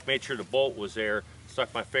pulled back, made sure the bolt was there,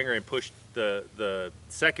 stuck my finger and pushed the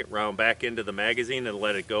second round back into the magazine and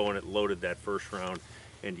let it go, and it loaded that first round,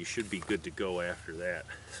 and you should be good to go after that.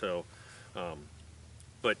 So,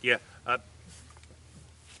 but yeah,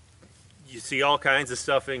 you see all kinds of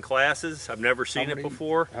stuff in classes. I've never seen it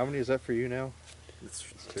before. How many is that for you now? It's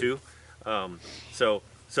 2. So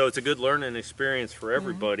it's a good learning experience for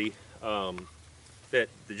everybody. That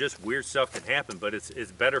just weird stuff can happen, but it's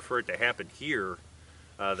better for it to happen here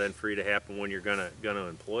than for you to happen when you're gonna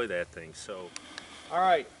employ that thing. So, all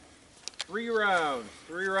right, 3 rounds,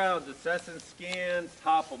 assess and scan,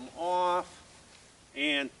 top them off,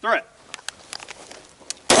 and threat.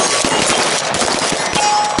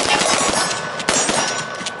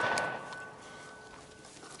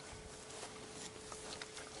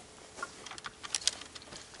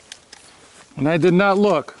 And I did not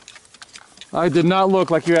look. I did not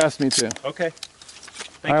look like you asked me to. Okay.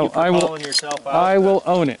 Thank you for calling yourself out. I will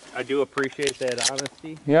own it. I do appreciate that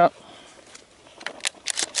honesty. Yep.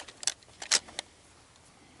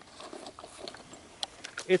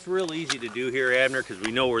 it's real easy to do here, Abner, because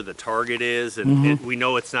we know where the target is, and we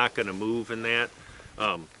know it's not going to move in that.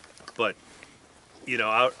 But you know,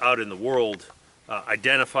 out in the world,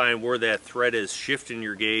 identifying where that threat is, shifting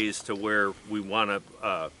your gaze to where we want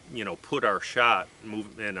to, you know, put our shot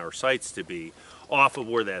and our sights to be off of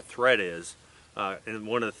where that threat is. And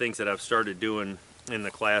one of the things that I've started doing in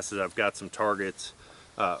the class is I've got some targets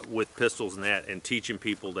with pistols and that, and teaching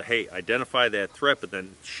people to, hey, identify that threat, but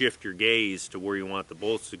then shift your gaze to where you want the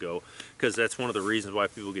bullets to go, because that's one of the reasons why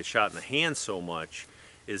people get shot in the hand so much,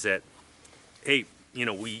 is that, hey, you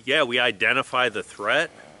know, we identify the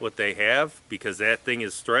threat, what they have, because that thing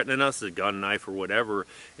is threatening us, a gun, knife, or whatever,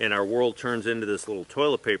 and our world turns into this little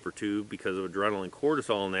toilet paper tube because of adrenaline,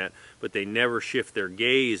 cortisol, and that, but they never shift their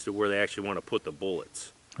gaze to where they actually want to put the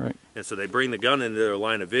bullets. Right. And so they bring the gun into their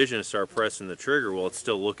line of vision and start pressing the trigger while it's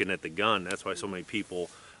still looking at the gun. That's why so many people,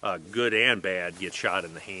 good and bad, get shot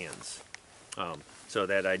in the hands. So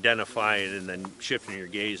that identifying and then shifting your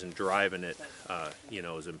gaze and driving it, you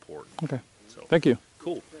know, is important. Okay. So, Thank you.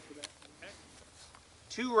 cool.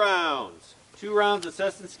 2 rounds. 2 rounds,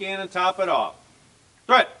 assess and scan and top it off.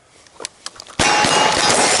 Threat.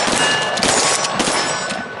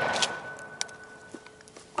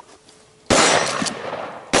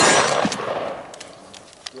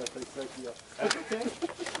 That's okay.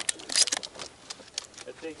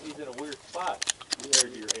 I think he's in a weird spot.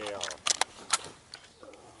 There's your AR.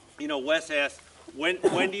 You know, Wes asked, when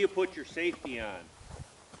do you put your safety on?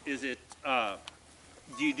 Is it,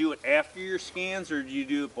 do you do it after your scans or do you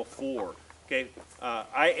do it before? Okay,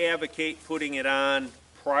 I advocate putting it on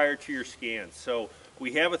prior to your scans. So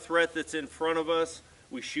we have a threat that's in front of us.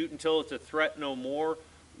 We shoot until it's a threat no more.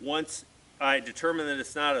 Once I determine that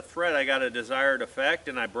it's not a threat, I got a desired effect,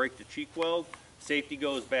 and I break the cheek weld, safety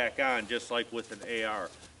goes back on, just like with an AR.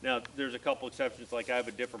 Now, there's a couple exceptions, like I have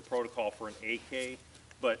a different protocol for an AK,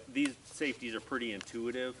 but these safeties are pretty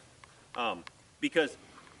intuitive, because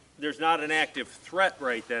there's not an active threat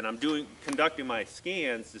right then. I'm conducting my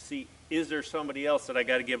scans to see, is there somebody else that I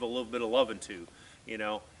got to give a little bit of loving to, you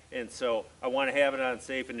know? And so I want to have it on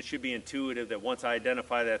safe, and it should be intuitive that once I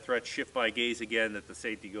identify that threat, shift my gaze again, that the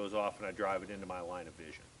safety goes off and I drive it into my line of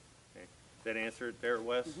vision. Okay. That answer it there,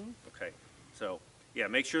 Wes? Okay. So yeah,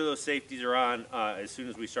 make sure those safeties are on as soon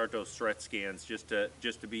as we start those threat scans, just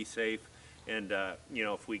to be safe. And you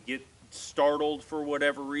know, if we get startled for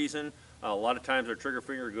whatever reason, a lot of times our trigger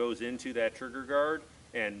finger goes into that trigger guard,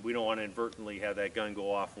 and we don't want to inadvertently have that gun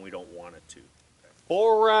go off when we don't want it to.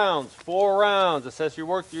 4 rounds, 4 rounds. Assess your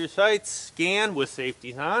work through your sights, scan with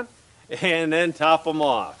safeties on, and then top them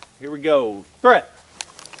off. Here we go. Threat.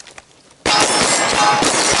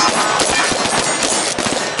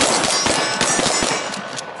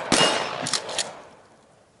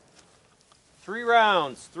 Three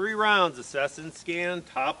rounds. Assess and scan,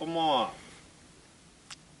 top them off.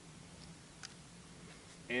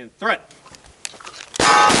 And threat.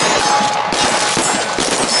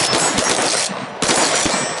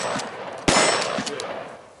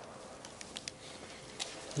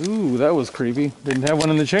 Ooh, that was creepy. Didn't have one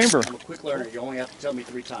in the chamber. I'm a quick learner. You only have to tell me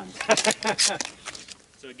 3 times.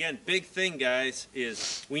 So again, big thing, guys,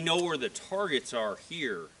 is we know where the targets are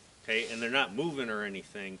here, okay, and they're not moving or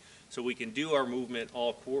anything, so we can do our movement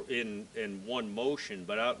all in one motion.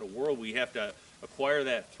 But out in the world, we have to acquire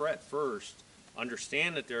that threat first,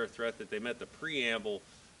 understand that they're a threat, that they met the preamble,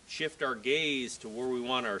 shift our gaze to where we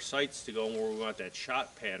want our sights to go and where we want that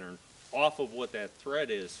shot pattern off of what that threat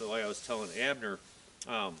is. So like I was telling Abner,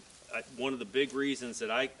 one of the big reasons that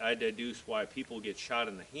I deduce why people get shot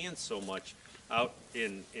in the hands so much out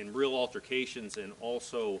in real altercations and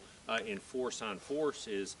also in force on force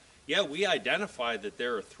is, yeah, we identify that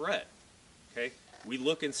they're a threat, okay? We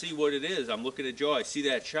look and see what it is. I'm looking at Joe, I see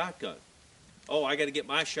that shotgun. Oh, I got to get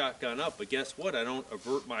my shotgun up, but guess what? I don't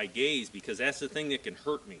avert my gaze because that's the thing that can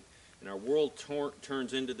hurt me. And our world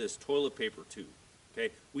turns into this toilet paper tube,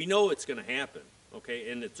 okay? We know it's going to happen, okay,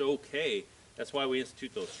 and it's okay. That's why we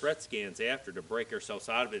institute those threat scans after, to break ourselves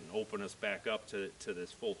out of it and open us back up to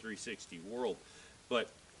this full 360 world. But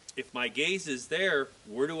if my gaze is there,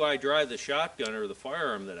 where do I drive the shotgun or the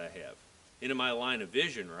firearm that I have? Into my line of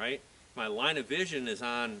vision, right? My line of vision is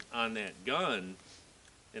on that gun,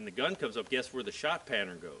 and the gun comes up, guess where the shot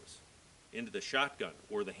pattern goes? Into the shotgun,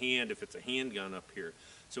 or the hand if it's a handgun up here.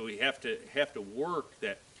 So we have to work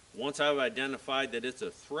that once I've identified that it's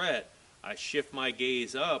a threat, I shift my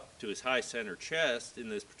gaze up to his high center chest, in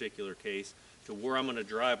this particular case, to where I'm going to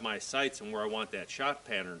drive my sights and where I want that shot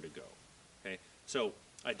pattern to go. Okay, so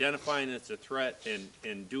identifying it's a threat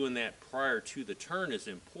and doing that prior to the turn is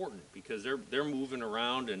important because they're moving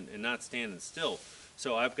around and not standing still.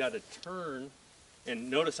 So I've got to turn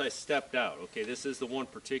And notice I stepped out. Okay, this is the one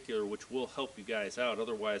particular which will help you guys out.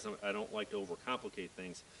 Otherwise, I don't like to overcomplicate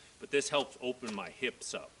things. But this helps open my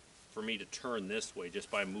hips up for me to turn this way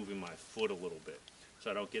just by moving my foot a little bit,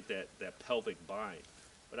 so I don't get that pelvic bind.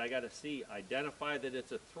 But I got to identify that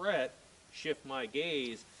it's a threat, shift my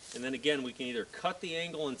gaze, and then again we can either cut the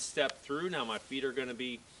angle and step through. Now my feet are going to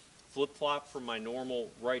be flip-flop from my normal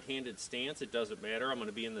right-handed stance. It doesn't matter. I'm going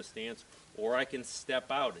to be in the stance. Or I can step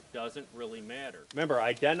out. It doesn't really matter. Remember,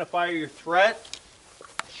 identify your threat,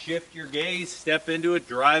 shift your gaze, step into it,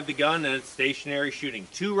 drive the gun, and it's stationary shooting.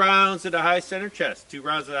 2 rounds at a high center chest. 2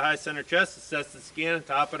 rounds at a high center chest, assess the scan, and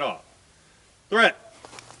top it off. Threat.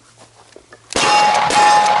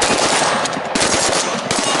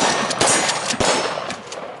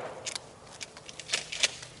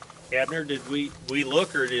 Abner, did we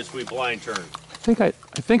look or did we blind turn? I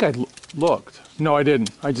think I looked. No, I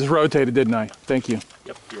didn't. I just rotated, didn't I? Thank you.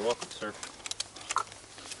 Yep, you're welcome, sir.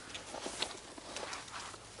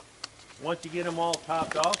 Once you get them all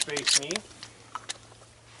topped off, face me.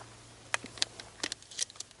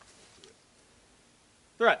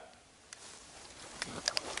 Threat.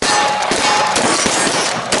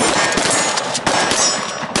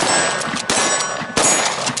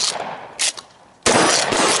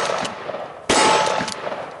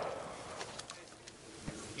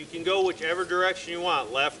 You can go whichever direction you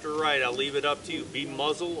want, left or right. I'll leave it up to you. Be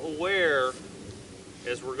muzzle aware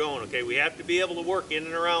as we're going, okay? We have to be able to work in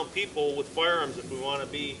and around people with firearms if we want to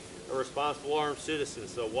be a responsible armed citizen.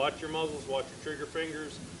 So watch your muzzles, watch your trigger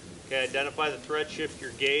fingers. Okay, identify the threat, shift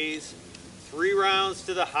your gaze. 3 rounds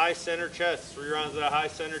to the high center chest. 3 rounds to the high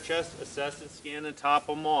center chest. Assess and scan and top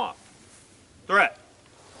them off. Threat.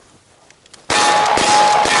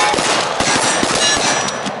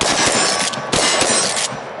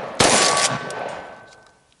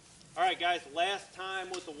 All right, guys, last time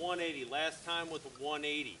with the 180. Last time with the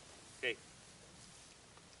 180. Okay.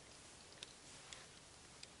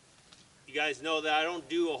 You guys know that I don't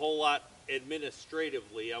do a whole lot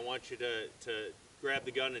administratively. I want you to grab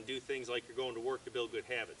the gun and do things like you're going to work to build good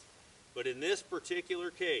habits. But in this particular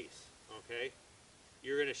case, okay,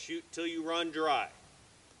 you're going to shoot till you run dry,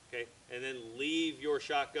 okay, and then leave your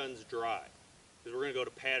shotguns dry. Because we're going to go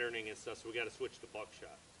to patterning and stuff, so we got to switch to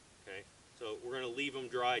buckshot, okay? So we're going to leave them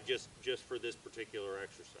dry just for this particular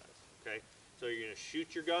exercise, okay? So you're going to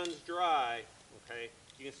shoot your guns dry, okay?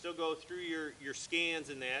 You can still go through your scans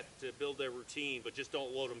and that to build a routine, but just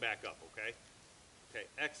don't load them back up, okay? Okay,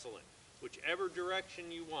 excellent. Whichever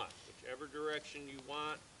direction you want,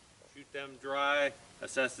 shoot them dry,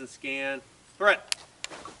 assess and scan. Threat.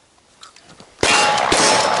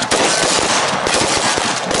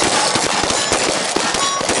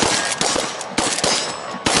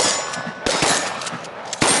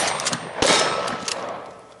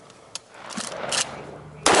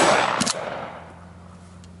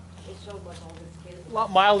 A lot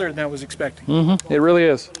milder than I was expecting. Mm-hmm. It really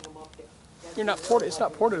is. You're not ported. It's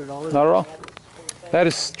not ported at all. Not at all. That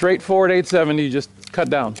is straightforward 870, just cut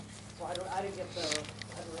down.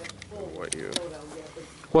 What you?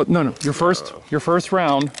 Well, no. Your first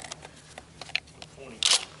round.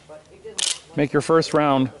 Make your first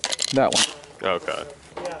round that one. Okay.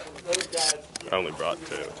 I only brought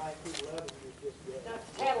 2.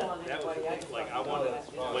 That was like I wanted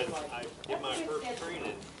when I did my first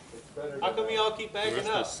training. How come y'all keep backing Where's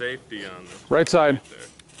up? the safety on this? Right side. There.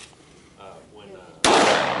 When I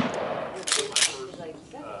did my first,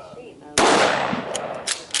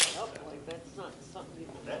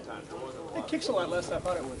 that time there wasn't a lot. It kicks a lot less than I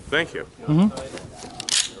thought it would. Thank you.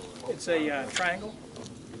 It's a triangle.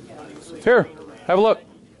 Here, have a look.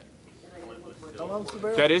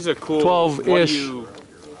 That is a cool. 12-ish.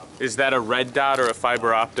 Is that a red dot or a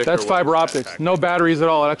fiber optic? That's fiber optics. No batteries at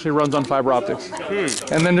all. It actually runs on fiber optics.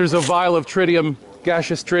 And then there's a vial of tritium,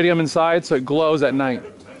 gaseous tritium inside, so it glows at night.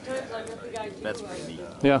 That's pretty neat.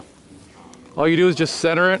 Yeah. All you do is just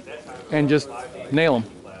center it and just nail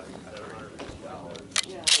them.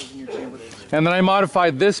 And then I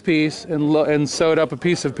modified this piece and sewed up a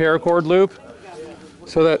piece of paracord loop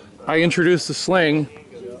so that I introduced the sling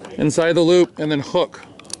inside the loop and then hook.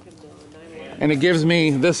 And it gives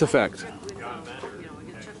me this effect.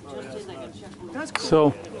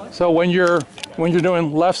 So when you're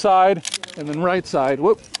doing left side and then right side,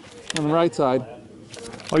 whoop, on the right side,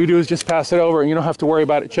 all you do is just pass it over and you don't have to worry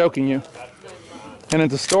about it choking you. And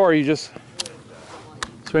at the store, you just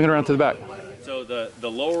swing it around to the back. So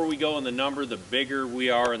the lower we go in the number, the bigger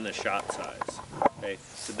we are in the shot size. Okay,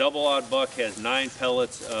 the double-aught buck has 9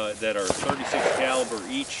 pellets that are 36 caliber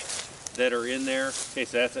each that are in there. Okay,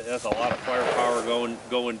 so that's a lot of firepower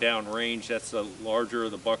going down range. That's the larger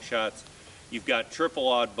of the buckshots. You've got triple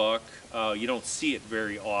odd buck. You don't see it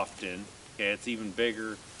very often. Okay, it's even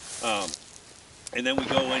bigger. And then we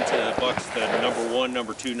go into the bucks, the number 1,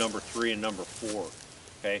 number 2, number 3, and number 4.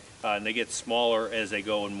 Okay, and they get smaller as they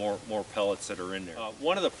go, and more pellets that are in there.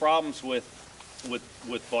 One of the problems with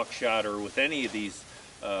buckshot or with any of these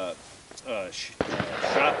shot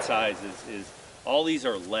sizes is all these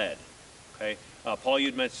are lead. Okay, Paul,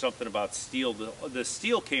 you'd mentioned something about steel. The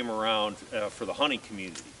steel came around for the hunting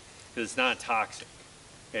community because it's not toxic.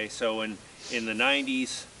 Okay, so in the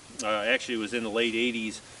 90s, actually it was in the late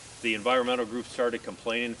 80s, the environmental group started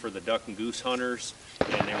complaining for the duck and goose hunters,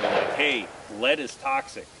 and they were like, hey, lead is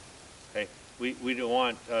toxic. Okay, we don't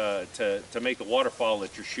want to make the waterfowl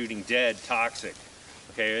that you're shooting dead toxic,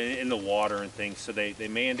 okay, in the water and things. So they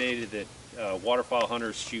mandated that waterfowl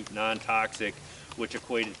hunters shoot non-toxic, which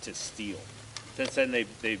equated to steel. Since then,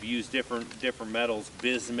 they've used different metals,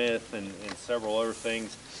 bismuth and several other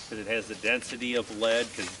things, because it has the density of lead,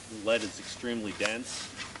 because lead is extremely dense.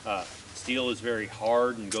 Steel is very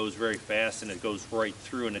hard and goes very fast, and it goes right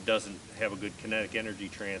through, and it doesn't have a good kinetic energy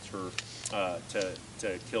transfer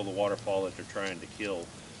to kill the waterfowl that they're trying to kill.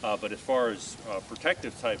 But as far as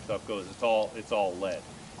protective type stuff goes, it's all lead.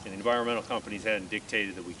 And the environmental companies hadn't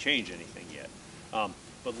dictated that we change anything yet.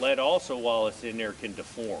 But lead also, while it's in there, can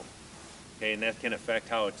deform. Okay, and that can affect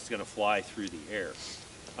how it's going to fly through the air.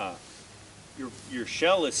 Your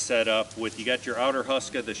shell is set up with, you got your outer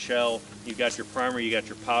husk of the shell, you got your primer, you got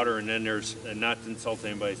your powder, and then there's, not to insult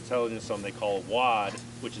anybody's telling you something they call a wad,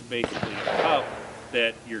 which is basically a cup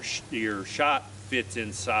that your shot fits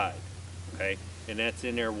inside. Okay, and that's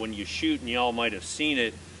in there when you shoot, and y'all might have seen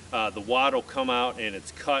it. The wad will come out and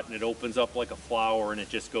it's cut and it opens up like a flower and it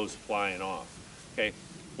just goes flying off. Okay,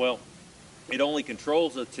 well, it only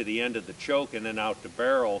controls it to the end of the choke and then out the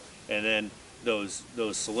barrel, and then those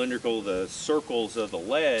cylindrical, the circles of the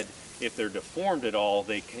lead, if they're deformed at all,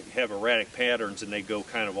 they have erratic patterns and they go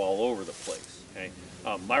kind of all over the place. Okay,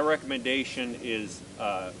 my recommendation is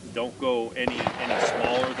don't go any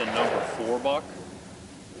smaller than number 4 buck.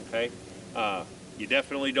 Okay, you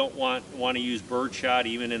definitely don't want to use birdshot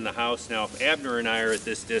even in the house. Now, if Abner and I are at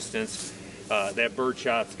this distance, that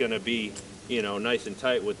birdshot's going to be, you know, nice and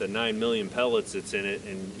tight with the 9 million pellets that's in it.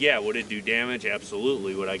 And yeah, would it do damage?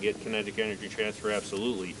 Absolutely. Would I get kinetic energy transfer?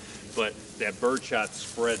 Absolutely. But that birdshot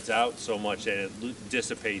spreads out so much that it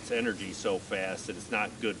dissipates energy so fast that it's not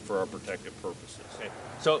good for our protective purposes. Okay?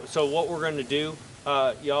 So what we're going to do,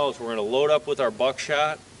 y'all, is we're going to load up with our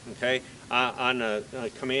buckshot, okay, on a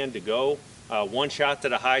command to go. 1 shot to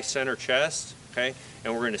the high center chest, okay,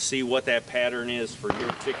 and we're going to see what that pattern is for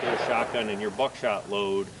your particular shotgun and your buckshot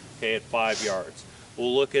load. Okay, at 5 yards.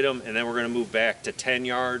 We'll look at them, and then we're going to move back to 10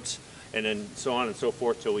 yards, and then so on and so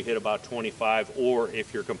forth till we hit about 25. Or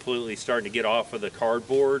if you're completely starting to get off of the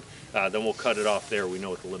cardboard, then we'll cut it off there. We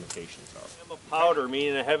know what the limitations are. Powder,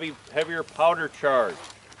 meaning a heavier powder charge.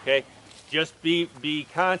 Okay, just be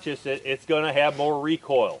conscious that it's going to have more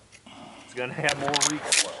recoil. It's going to have more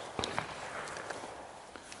recoil.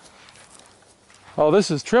 Oh,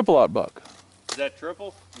 this is triple odd buck. Is that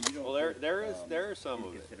triple? Well, there is some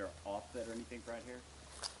of it. Consider offset or anything right here?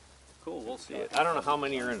 Cool, we'll see it. I don't know how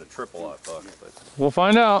many are in a triple odd buck, but We'll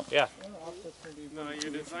find out. yeah. No,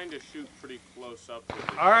 you're designed to shoot pretty close up.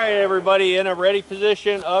 All right, everybody, in a ready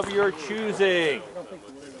position of your choosing.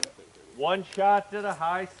 1 shot to the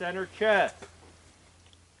high center chest.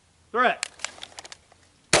 Threat.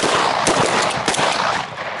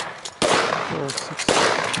 4,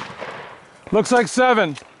 6. Looks like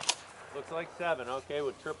 7. Looks like 7, okay,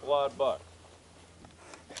 with triple odd buck.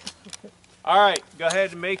 All right, go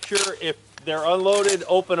ahead and make sure if they're unloaded,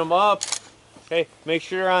 open them up. Okay, make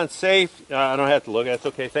sure they're on safe. I don't have to look, that's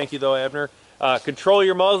okay. Thank you though, Abner. Control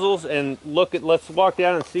your muzzles and look at, let's walk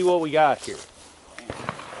down and see what we got here.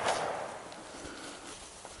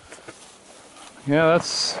 Yeah,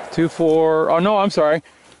 that's 2, 4. Oh no, I'm sorry.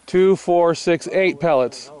 2, 4, 6, 8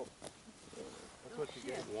 pellets. That's what you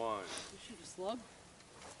get. 1. Shoot a slug?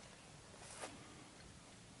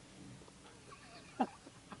 Is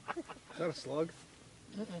that a slug?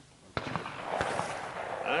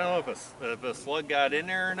 I don't know if a slug got in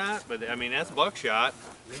there or not, but I mean, that's buckshot.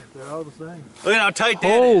 They're all the same. Look at how tight that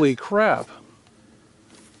is. Holy crap.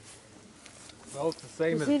 Well, it's the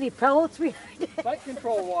same Is as there any pellets behind it? flight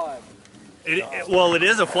control wad. Well, it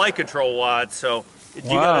is a flight control wad, so you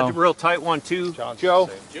got a real tight one too, Joe?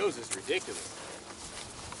 Joe's is ridiculous.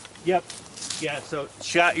 Yep. Yeah, so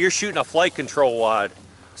you're shooting a flight control wad.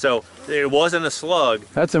 So it wasn't a slug.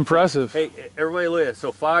 That's impressive. Hey, everybody look at it.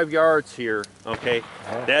 So 5 yards here, okay?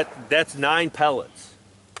 That's 9 pellets.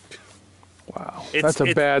 Wow, that's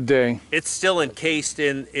a bad day. It's still encased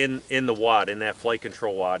in the wad, in that flight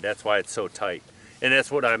control wad. That's why it's so tight. And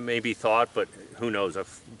that's what I maybe thought, but who knows, a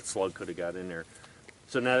slug could have got in there.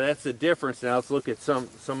 So now that's the difference. Now let's look at some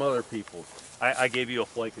other people's. I gave you a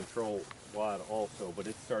flight control wad also, but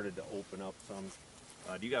it started to open up some.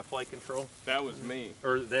 Do you got flight control? That was me.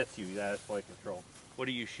 Or that's you, that's flight control. What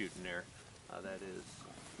are you shooting there? That is...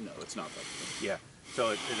 No, it's not that. Yeah, so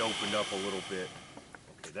it opened up a little bit.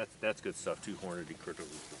 Okay, that's good stuff. 2 Hornady critical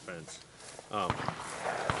defense.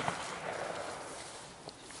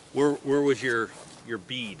 Where was your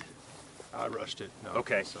bead? I rushed it. No,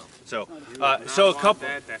 Okay, so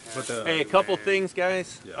a couple things,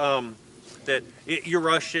 guys. Yeah. You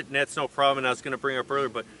rushed it, and that's no problem. And I was going to bring up earlier,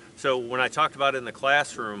 but so when I talked about it in the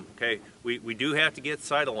classroom, okay, we do have to get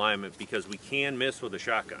sight alignment because we can miss with a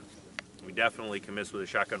shotgun. We definitely can miss with a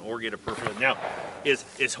shotgun or get a perfect. Now, is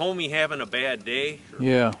homie having a bad day?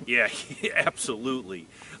 Yeah. Yeah, absolutely.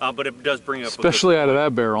 But it does bring up especially out of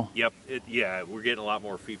that barrel. Yep. Yeah, we're getting a lot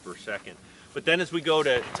more feet per second. But then as we go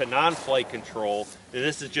to non-flight control, and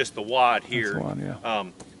this is just the wad here. That's the wad,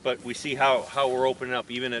 yeah. But we see how we're opening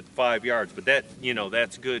up even at 5 yards. But that,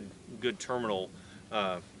 that's good terminal.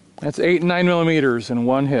 That's 8 and 9 millimeters in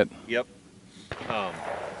one hit. Yep.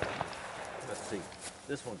 Let's see.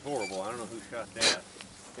 This one's horrible. I don't know who shot that.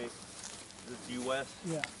 Okay. Is this US?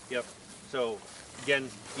 Yeah. Yep. So again,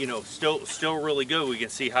 still really good. We can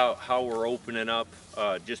see how we're opening up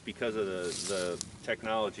just because of the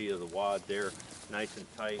technology of the wad there, nice and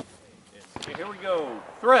tight. Okay, here we go.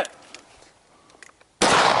 Threat.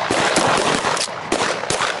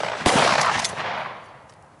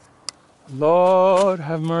 Lord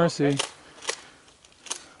have mercy. Okay.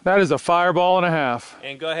 That is a fireball and a half.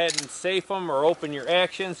 And go ahead and safe them or open your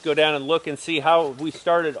actions. Go down and look and see how we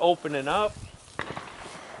started opening up.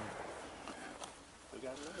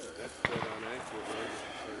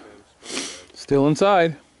 Still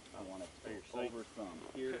inside.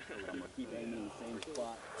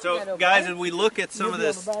 So guys, as we look at some of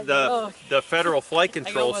this, the federal flight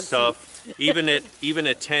control stuff, even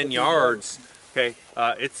at 10 yards, okay,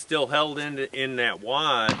 it's still held in that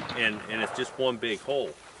wad, and it's just one big hole.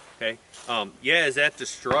 Okay, yeah, is that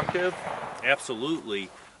destructive? Absolutely.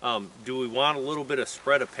 Do we want a little bit of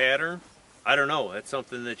spread of pattern? I don't know. That's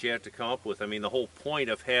something that you have to come up with. I mean, the whole point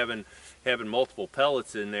of having multiple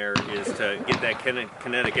pellets in there is to get that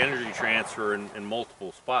kinetic energy transfer in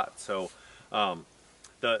multiple spots. So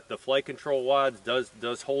the flight control wads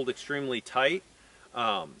does hold extremely tight.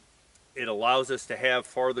 It allows us to have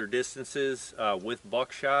farther distances with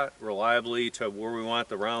buckshot reliably to where we want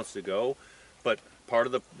the rounds to go. But part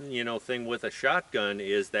of the thing with a shotgun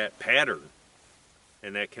is that pattern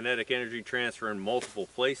and that kinetic energy transfer in multiple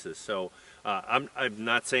places. So I'm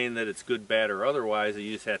not saying that it's good, bad, or otherwise.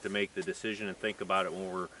 You just have to make the decision and think about it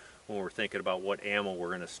when we're thinking about what ammo we're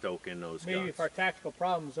going to stoke in those guns. Maybe if our tactical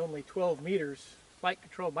problem is only 12 meters, flight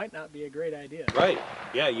control might not be a great idea. Right.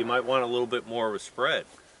 Yeah, you might want a little bit more of a spread.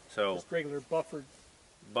 So just regular buffered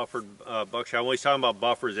buckshot. When he's talking about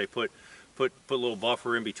buffers, they put a little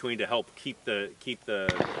buffer in between to help keep the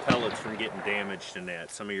pellets from getting damaged in that.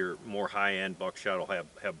 Some of your more high-end buckshot will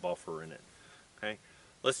have buffer in it. Okay,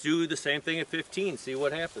 let's do the same thing at 15. See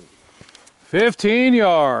what happens. 15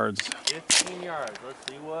 yards. 15 yards.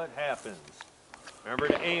 Let's see what happens. Remember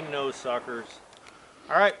to aim those suckers.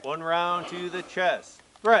 All right, one round to the chest.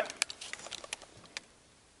 Threat.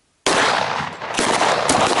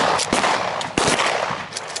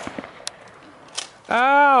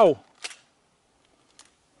 Ow!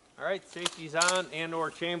 All right, safety's on and or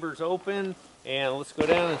chambers open, and let's go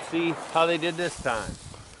down and see how they did this time.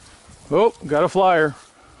 Oh, got a flyer.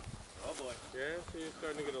 Oh boy. Yeah, so you're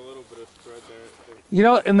starting to get a little bit of spread there. You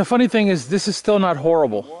know, and the funny thing is, this is still not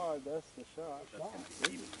horrible. That's the shot.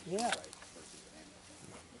 yeah.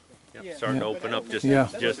 Yep, starting to open up just a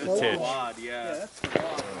titch. Yeah.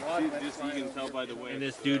 Just you can tell by the way. And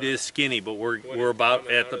this dude is skinny, but we're about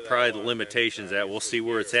at probably the limitations at. We'll see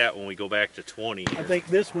where it's at when we go back to 20. I think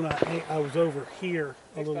this one I was over here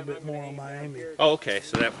a little bit more on my aiming. Oh, okay,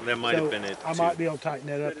 so that might have been it. I might be able to tighten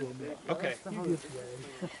that up a little bit. Okay.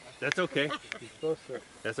 That's okay.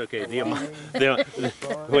 That's okay.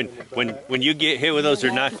 When you get hit with those,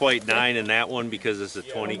 they're not quite 9 in that one because it's a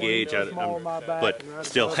 20 gauge. But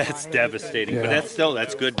still, that's devastating. Yeah. But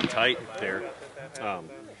that's good and tight there.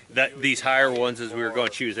 These higher ones, as we were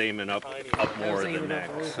going, she was aiming up more than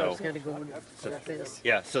neck. So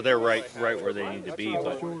yeah, so they're right where they need to be.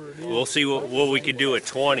 But we'll see what we can do at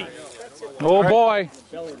 20. Oh boy!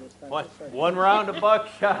 One round of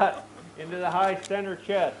buckshot into the high center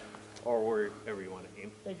chest, or wherever you want to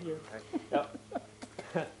aim. Thank you. Yep.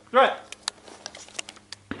 Threat.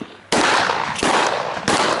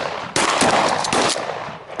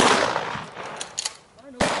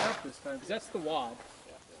 that's the wad,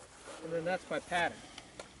 and then that's my pattern.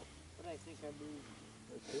 But I think I moved.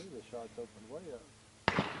 The shot's open way up.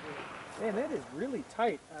 Man, that is really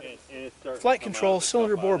tight. Flight control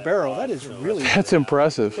cylinder bore barrel. That is really. That's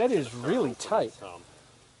impressive. That is really tight.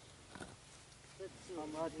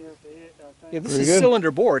 Yeah, this Pretty is good.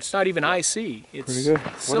 cylinder bore. It's not even IC. It's Pretty good.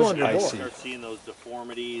 cylinder bore. Start seeing those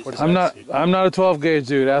deformities. I'm not a 12 gauge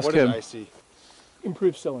dude. Ask What him. is IC?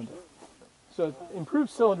 Improved cylinder. So improved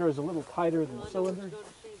cylinder is a little tighter than cylinder.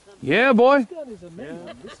 Yeah, boy. This gun is amazing.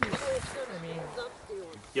 This is, I mean,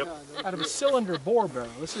 Yep. out of a cylinder bore barrel.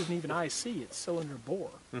 This isn't even IC. It's cylinder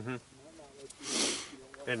bore.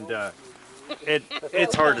 And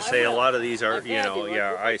it's hard to say. A lot of these are, you know,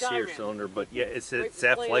 IC or cylinder, but yeah, it's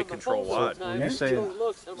that flight control wad. When you say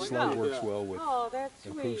slug works well with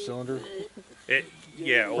improved cylinder,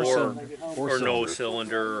 or no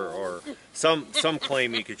cylinder, or some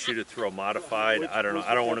claim you could shoot it through a modified. I don't know.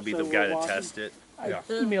 I don't want to be the guy to test it. I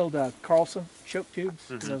emailed Carlson choke tubes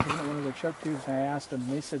because I was looking at one of their choke tubes and I asked them.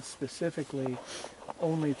 They said specifically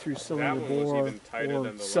only through cylinder bore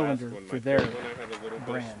or cylinder for their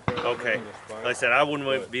brand. Okay. Like I said, I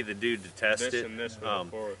wouldn't be the dude to test it. It's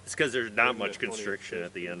because there's not much constriction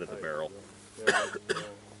at the end of the barrel.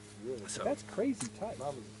 So. That's crazy tight.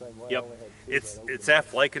 Yep. It's that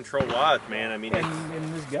flight control wad, man. I mean,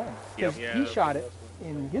 in this gun. Because he shot it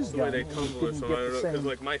in his gun. And he didn't get the same.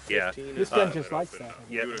 Like my 15 This gun just likes that.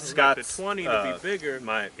 Yeah, Scott's the 20 to be bigger.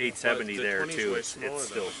 My 870 the there 20's too. way It's smaller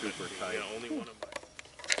still than super tight. Yeah, only one of them.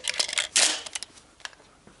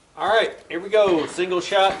 All right, here we go. Single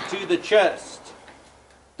shot to the chest.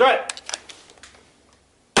 Threat.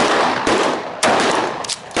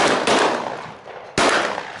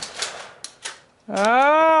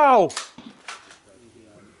 Ow!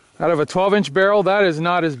 Out of a 12-inch barrel, that is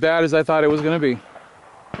not as bad as I thought it was going to be.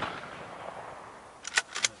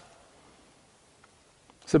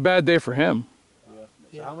 It's a bad day for him.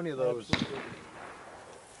 So how many of those?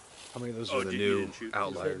 How many of those are the new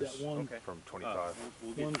outliers from 25?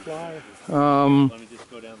 One flyer.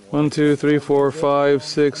 1, 2, 3, 4, 5,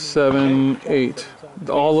 6, 7, 8.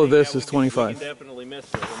 All of this is 25. Definitely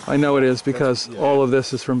missed it. I know it is because all of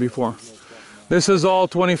this is from before. This is all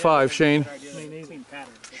 25, Shane.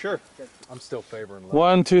 Sure. I'm still favoring.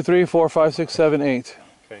 1, 2, 3, 4, 5, 6, 7, 8.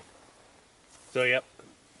 Okay. So yep.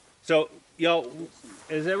 So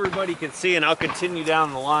as everybody can see, and I'll continue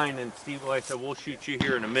down the line, and Steve, like I said, we'll shoot you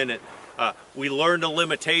here in a minute. We learned the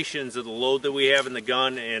limitations of the load that we have in the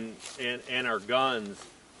gun and our guns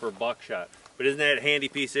for buckshot. But isn't that a handy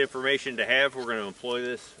piece of information to have? We're going to employ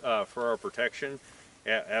this for our protection.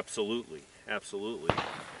 Yeah, absolutely, absolutely.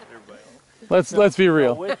 Everybody. Let's be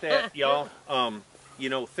real. With that, y'all,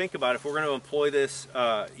 think about it. If we're going to employ this,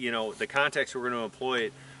 the context we're going to employ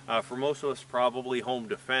it. For most of us, probably home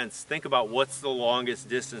defense. Think about what's the longest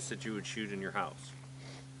distance that you would shoot in your house.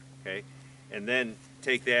 Okay, and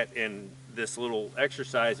take that and this little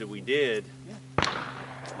exercise that we did.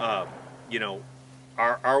 Are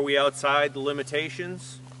we outside the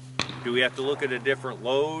limitations? Do we have to look at a different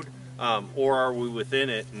load, or are we within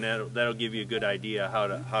it? And that'll give you a good idea how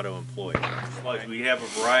to employ it. Like we have a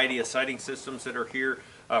variety of sighting systems that are here.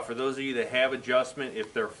 For those of you that have adjustment,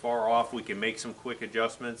 if they're far off, we can make some quick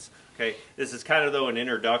adjustments. Okay, this is kind of an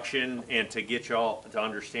introduction and to get y'all to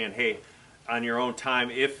understand, hey, on your own time,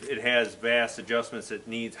 if it has vast adjustments, it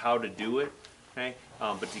needs how to do it. Okay,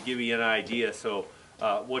 but to give you an idea, so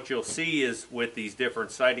what you'll see is with these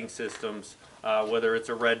different sighting systems, whether it's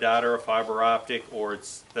a red dot or a fiber optic, or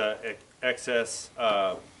it's the excess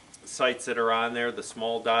sights that are on there, the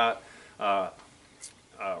small dot.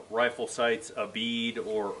 Rifle sights, a bead,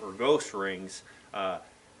 or ghost rings,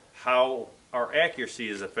 how our accuracy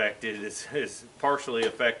is affected is partially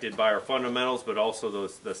affected by our fundamentals, but also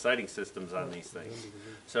the sighting systems on these things.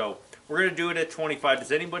 So we're going to do it at 25.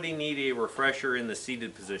 Does anybody need a refresher in the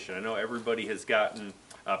seated position? I know everybody has gotten,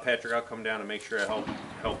 Patrick, I'll come down and make sure I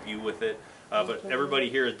help you with it. But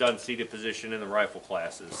everybody here has done seated position in the rifle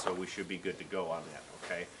classes, so we should be good to go on that,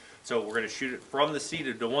 okay? So we're going to shoot it from the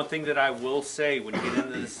seated. The one thing that I will say when you get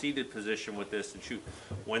into the seated position with this and shoot,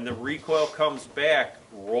 when the recoil comes back,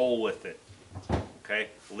 roll with it. Okay,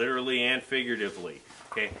 literally and figuratively.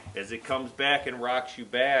 Okay, as it comes back and rocks you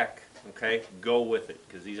back, okay, go with it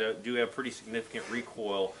because these do have pretty significant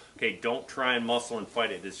recoil. Okay, don't try and muscle and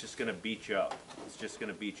fight it. It's just going to beat you up. It's just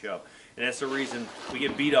going to beat you up. And that's the reason we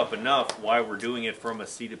get beat up enough why we're doing it from a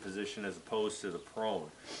seated position as opposed to the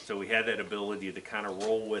prone. So we have that ability to kind of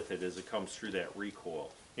roll with it as it comes through that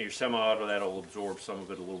recoil. And your semi-auto, that'll absorb some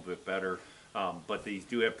of it a little bit better. But these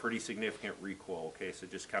do have pretty significant recoil, okay? So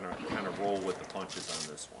just kind of roll with the punches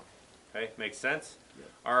on this one. Okay, makes sense?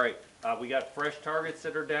 All right, we got fresh targets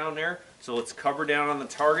that are down there, so let's cover down on the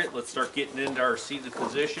target. Let's start getting into our seated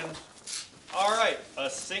positions. All right, a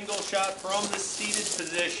single shot from the seated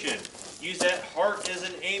position. Use that heart as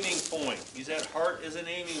an aiming point. Use that heart as an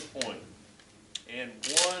aiming point. And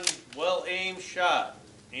one well-aimed shot.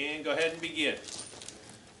 And go ahead and begin.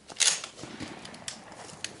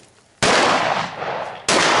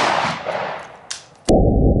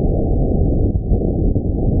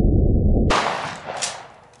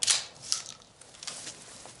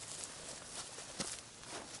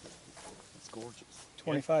 It's gorgeous.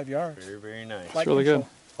 25 yards. Very, very nice. Flight really control. good.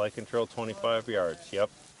 Flight control 25 yards. Yep.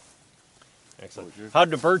 Excellent. How'd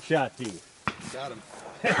the bird shot do? Got him.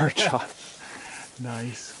 Bird shot.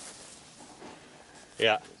 Nice.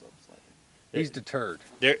 Yeah. He's deterred.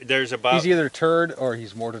 There's about He's either deterred or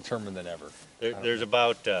he's more determined than ever. there's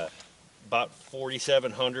about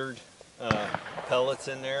 4,700 pellets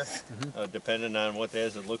in there, depending on what that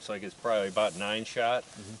is. It looks like it's probably about 9 shot.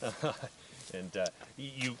 And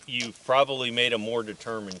you probably made him more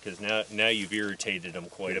determined because now you've irritated him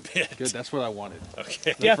quite a bit. Good. That's what I wanted.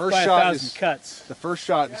 Okay. Death first by shot 1,000 is- cuts. The first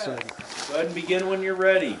shot is Go ahead and begin when you're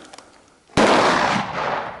ready.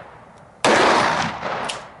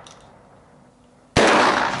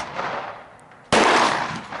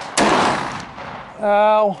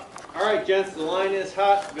 Ow. All right, gents, the line is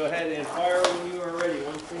hot. Go ahead and fire when you are ready.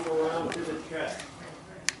 One single round to the chest.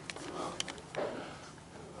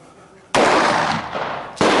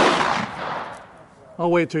 I'll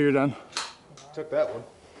wait till you're done. took that one.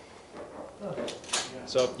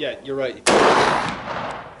 So yeah, you're right.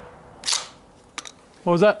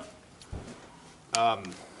 What was that?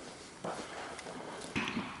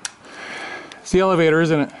 It's the elevator,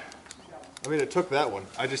 isn't it? I mean, it took that one.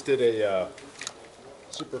 I just did a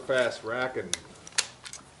super fast rack and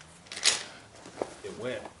it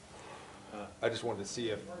went. I just wanted to see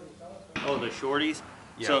if. Oh, the shorties?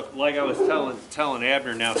 Yeah. So, like I was telling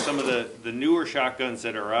Abner, now some of the newer shotguns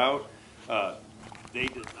that are out, they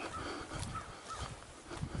did.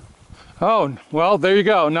 Oh, well, there you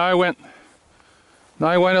go. Now I went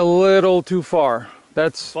a little too far.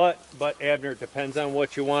 That's But Abner, it depends on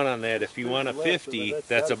what you want on that. If you want a 50,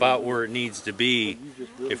 that's about where it needs to be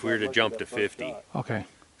if we were to jump to 50. okay.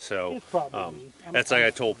 So that's like I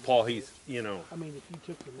told Paul. He's, you know, I mean, if you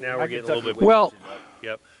took the now we're getting a little bit. Well,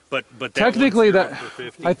 Yep. But that technically one's that for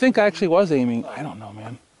 50. I think I actually was aiming. I don't know,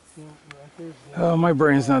 man. Oh, my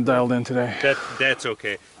brain's not dialed in today. That's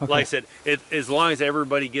okay. Like I said, as long as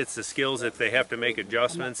everybody gets the skills, if they have to make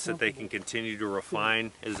adjustments, that they can continue to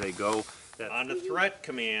refine as they go. On the threat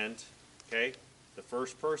command, okay, the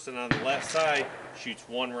first person on the left side shoots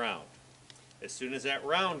 1 round. As soon as that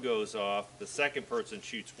round goes off, the second person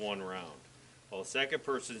shoots 1 round. While the second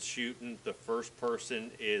person's shooting, the first person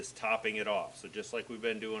is topping it off. So just like we've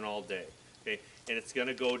been doing all day. Okay, and it's going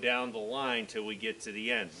to go down the line till we get to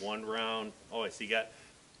the end. 1 round. Oh, so you got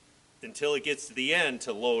until it gets to the end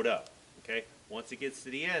to load up. Okay, once it gets to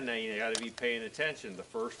the end, now you got to be paying attention. The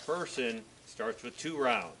first person starts with 2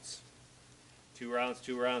 rounds. 2 rounds,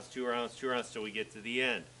 2 rounds, 2 rounds, 2 rounds till we get to the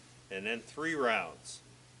end, and then 3 rounds,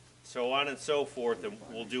 so on and so forth, and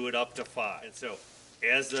we'll do it up to 5. And so,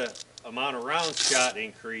 as the amount of rounds shot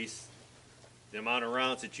increase, the amount of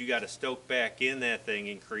rounds that you got to stoke back in that thing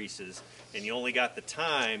increases, and you only got the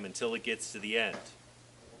time until it gets to the end.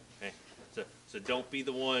 Okay, so don't be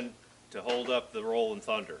the one to hold up the rolling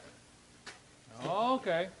thunder.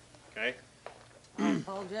 Okay. Okay.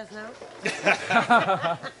 Apologize now.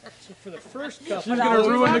 So for the first couple, She's gonna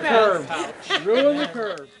ruin the curve. Ruin the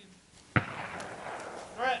curve. All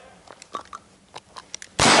right.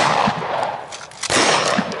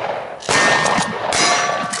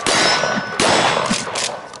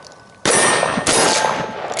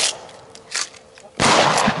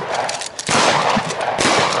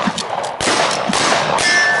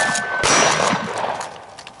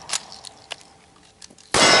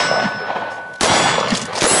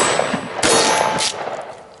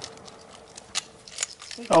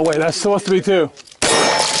 Oh wait, that's supposed to be 2.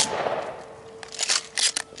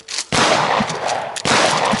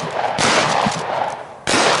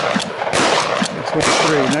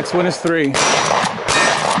 Next one is 3.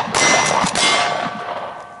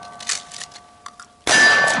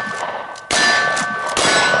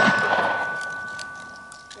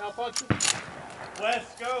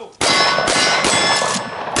 Let's go.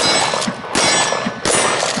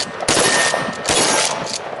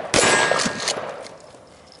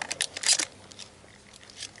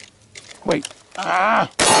 Wait.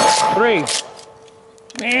 3.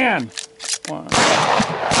 Man. 1. 2.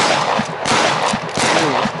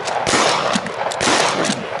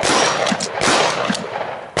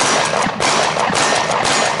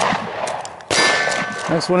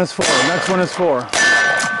 Next one is 4. Next one is 4.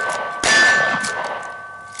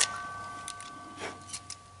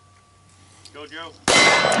 Go, Joe.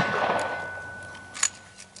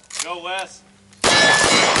 Go, Wes.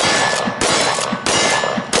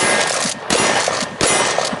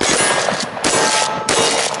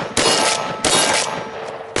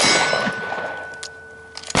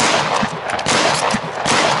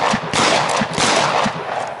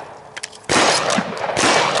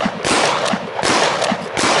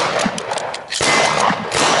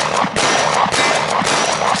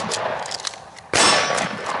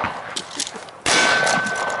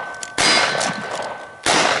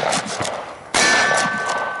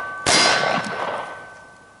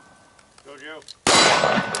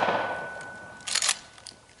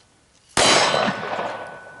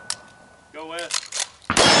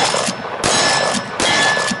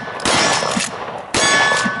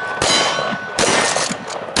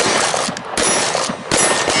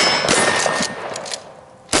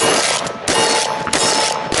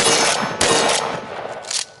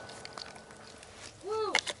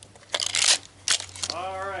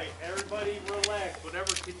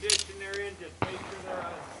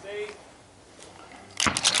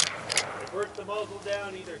 Work the muzzle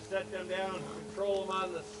down, either set them down, control them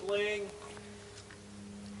on the sling,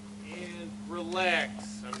 and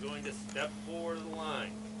relax. I'm going to step forward of the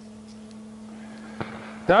line.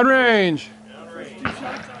 Downrange.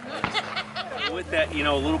 With that, you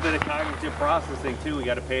know, a little bit of cognitive processing too. We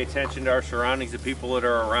got to pay attention to our surroundings, the people that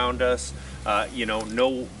are around us. You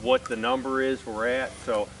know what the number is we're at.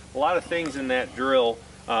 So a lot of things in that drill.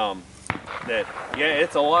 That yeah,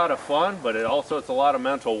 it's a lot of fun, but it's a lot of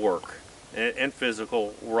mental work and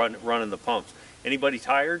physical running the pumps. Anybody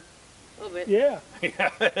tired? A little bit. Yeah.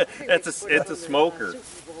 it's a smoker.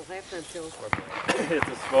 It's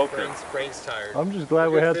a smoker. Brain's tired. I'm just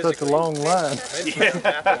glad we had such a long line.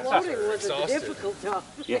 The loading wasn't the difficult job.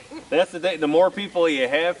 Yeah, that's the thing. The more people you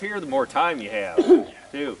have here, the more time you have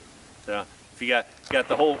too. So if you got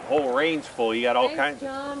the whole range full, you got all kinds.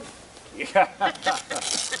 John. Yeah.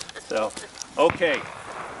 So, okay.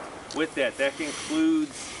 With that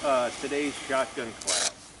concludes today's shotgun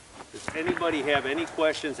class. Does anybody have any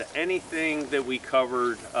questions, anything that we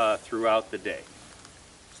covered throughout the day?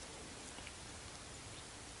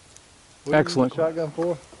 Excellent. Shotgun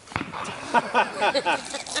for?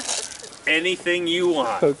 Anything you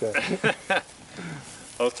want. Okay.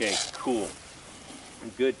 Okay, cool.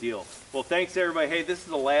 Good deal. Well, thanks everybody. Hey, this is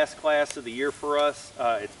the last class of the year for us.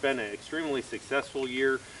 It's been an extremely successful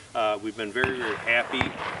year. We've been very, very happy,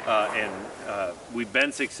 and we've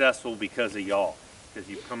been successful because of y'all. Because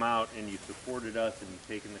you've come out and you've supported us and you've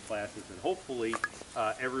taken the classes, and hopefully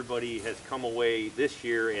everybody has come away this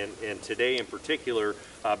year and today in particular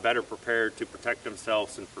better prepared to protect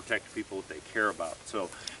themselves and protect people that they care about. So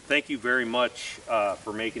thank you very much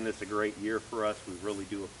for making this a great year for us. We really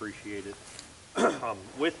do appreciate it.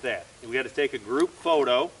 With that, we got to take a group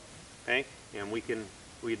photo, okay? And we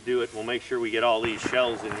do it. We'll make sure we get all these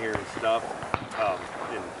shells in here and stuff.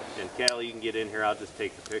 And Callie, you can get in here. I'll just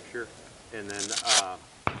take the picture. And then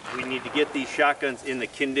we need to get these shotguns in the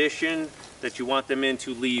condition that you want them in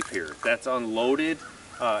to leave here. If that's unloaded,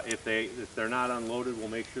 if they're not unloaded, we'll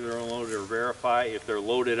make sure they're unloaded or verify. If they're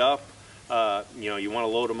loaded up, you know, you want to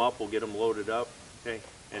load them up, we'll get them loaded up. Okay.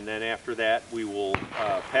 And then after that, we will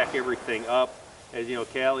pack everything up. As you know,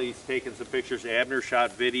 Callie's taking some pictures. Abner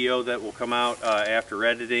shot video that will come out after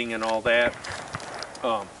editing and all that.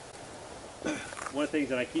 One of the things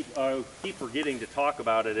that I keep forgetting to talk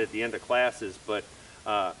about it at the end of classes, but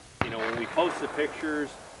you know, when we post the pictures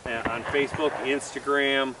on Facebook,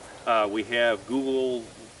 Instagram, we have Google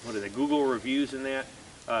reviews in that.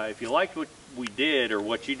 If you liked what we did or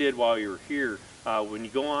what you did while you were here, when you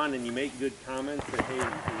go on and you make good comments that, hey, you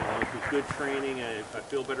know, this was good training, I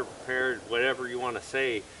feel better prepared, whatever you want to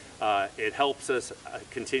say, it helps us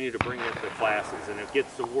continue to bring up the classes, and it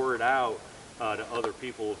gets the word out to other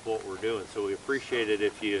people with what we're doing. So we appreciate it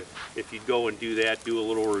if you'd go and do that, do a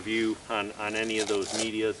little review on any of those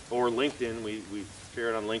medias, or LinkedIn. We share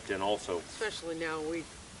it on LinkedIn also. Especially now, we've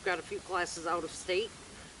got a few classes out of state,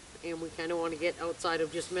 and we kind of want to get outside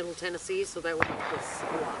of just Middle Tennessee, so that would help us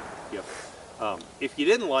a lot. Yep. If you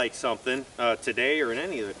didn't like something today or in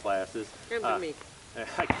any of the classes, me.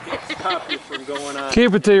 I can't stop you from going on.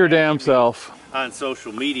 Keep it to your damn self. On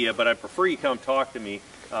social media, but I prefer you come talk to me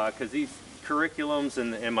because these curriculums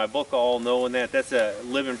and my book all knowing that's a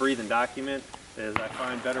living, breathing document. As I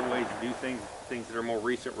find better ways to do things that are more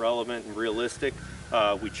recent, relevant, and realistic,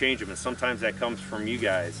 we change them, and sometimes that comes from you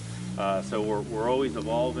guys. So we're always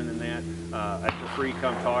evolving in that. I'd prefer you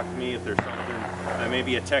come talk to me if there's something,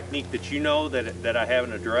 maybe a technique that you know that I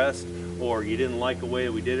haven't addressed, or you didn't like the way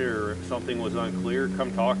we did it, or if something was unclear,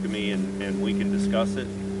 come talk to me and we can discuss it.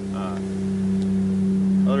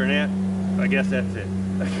 Other than that, I guess that's it.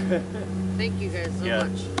 Thank you guys so Yeah.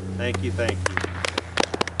 much. Thank you, thank you.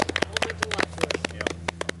 We'll get to watch this.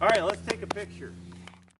 All right, let's take a picture.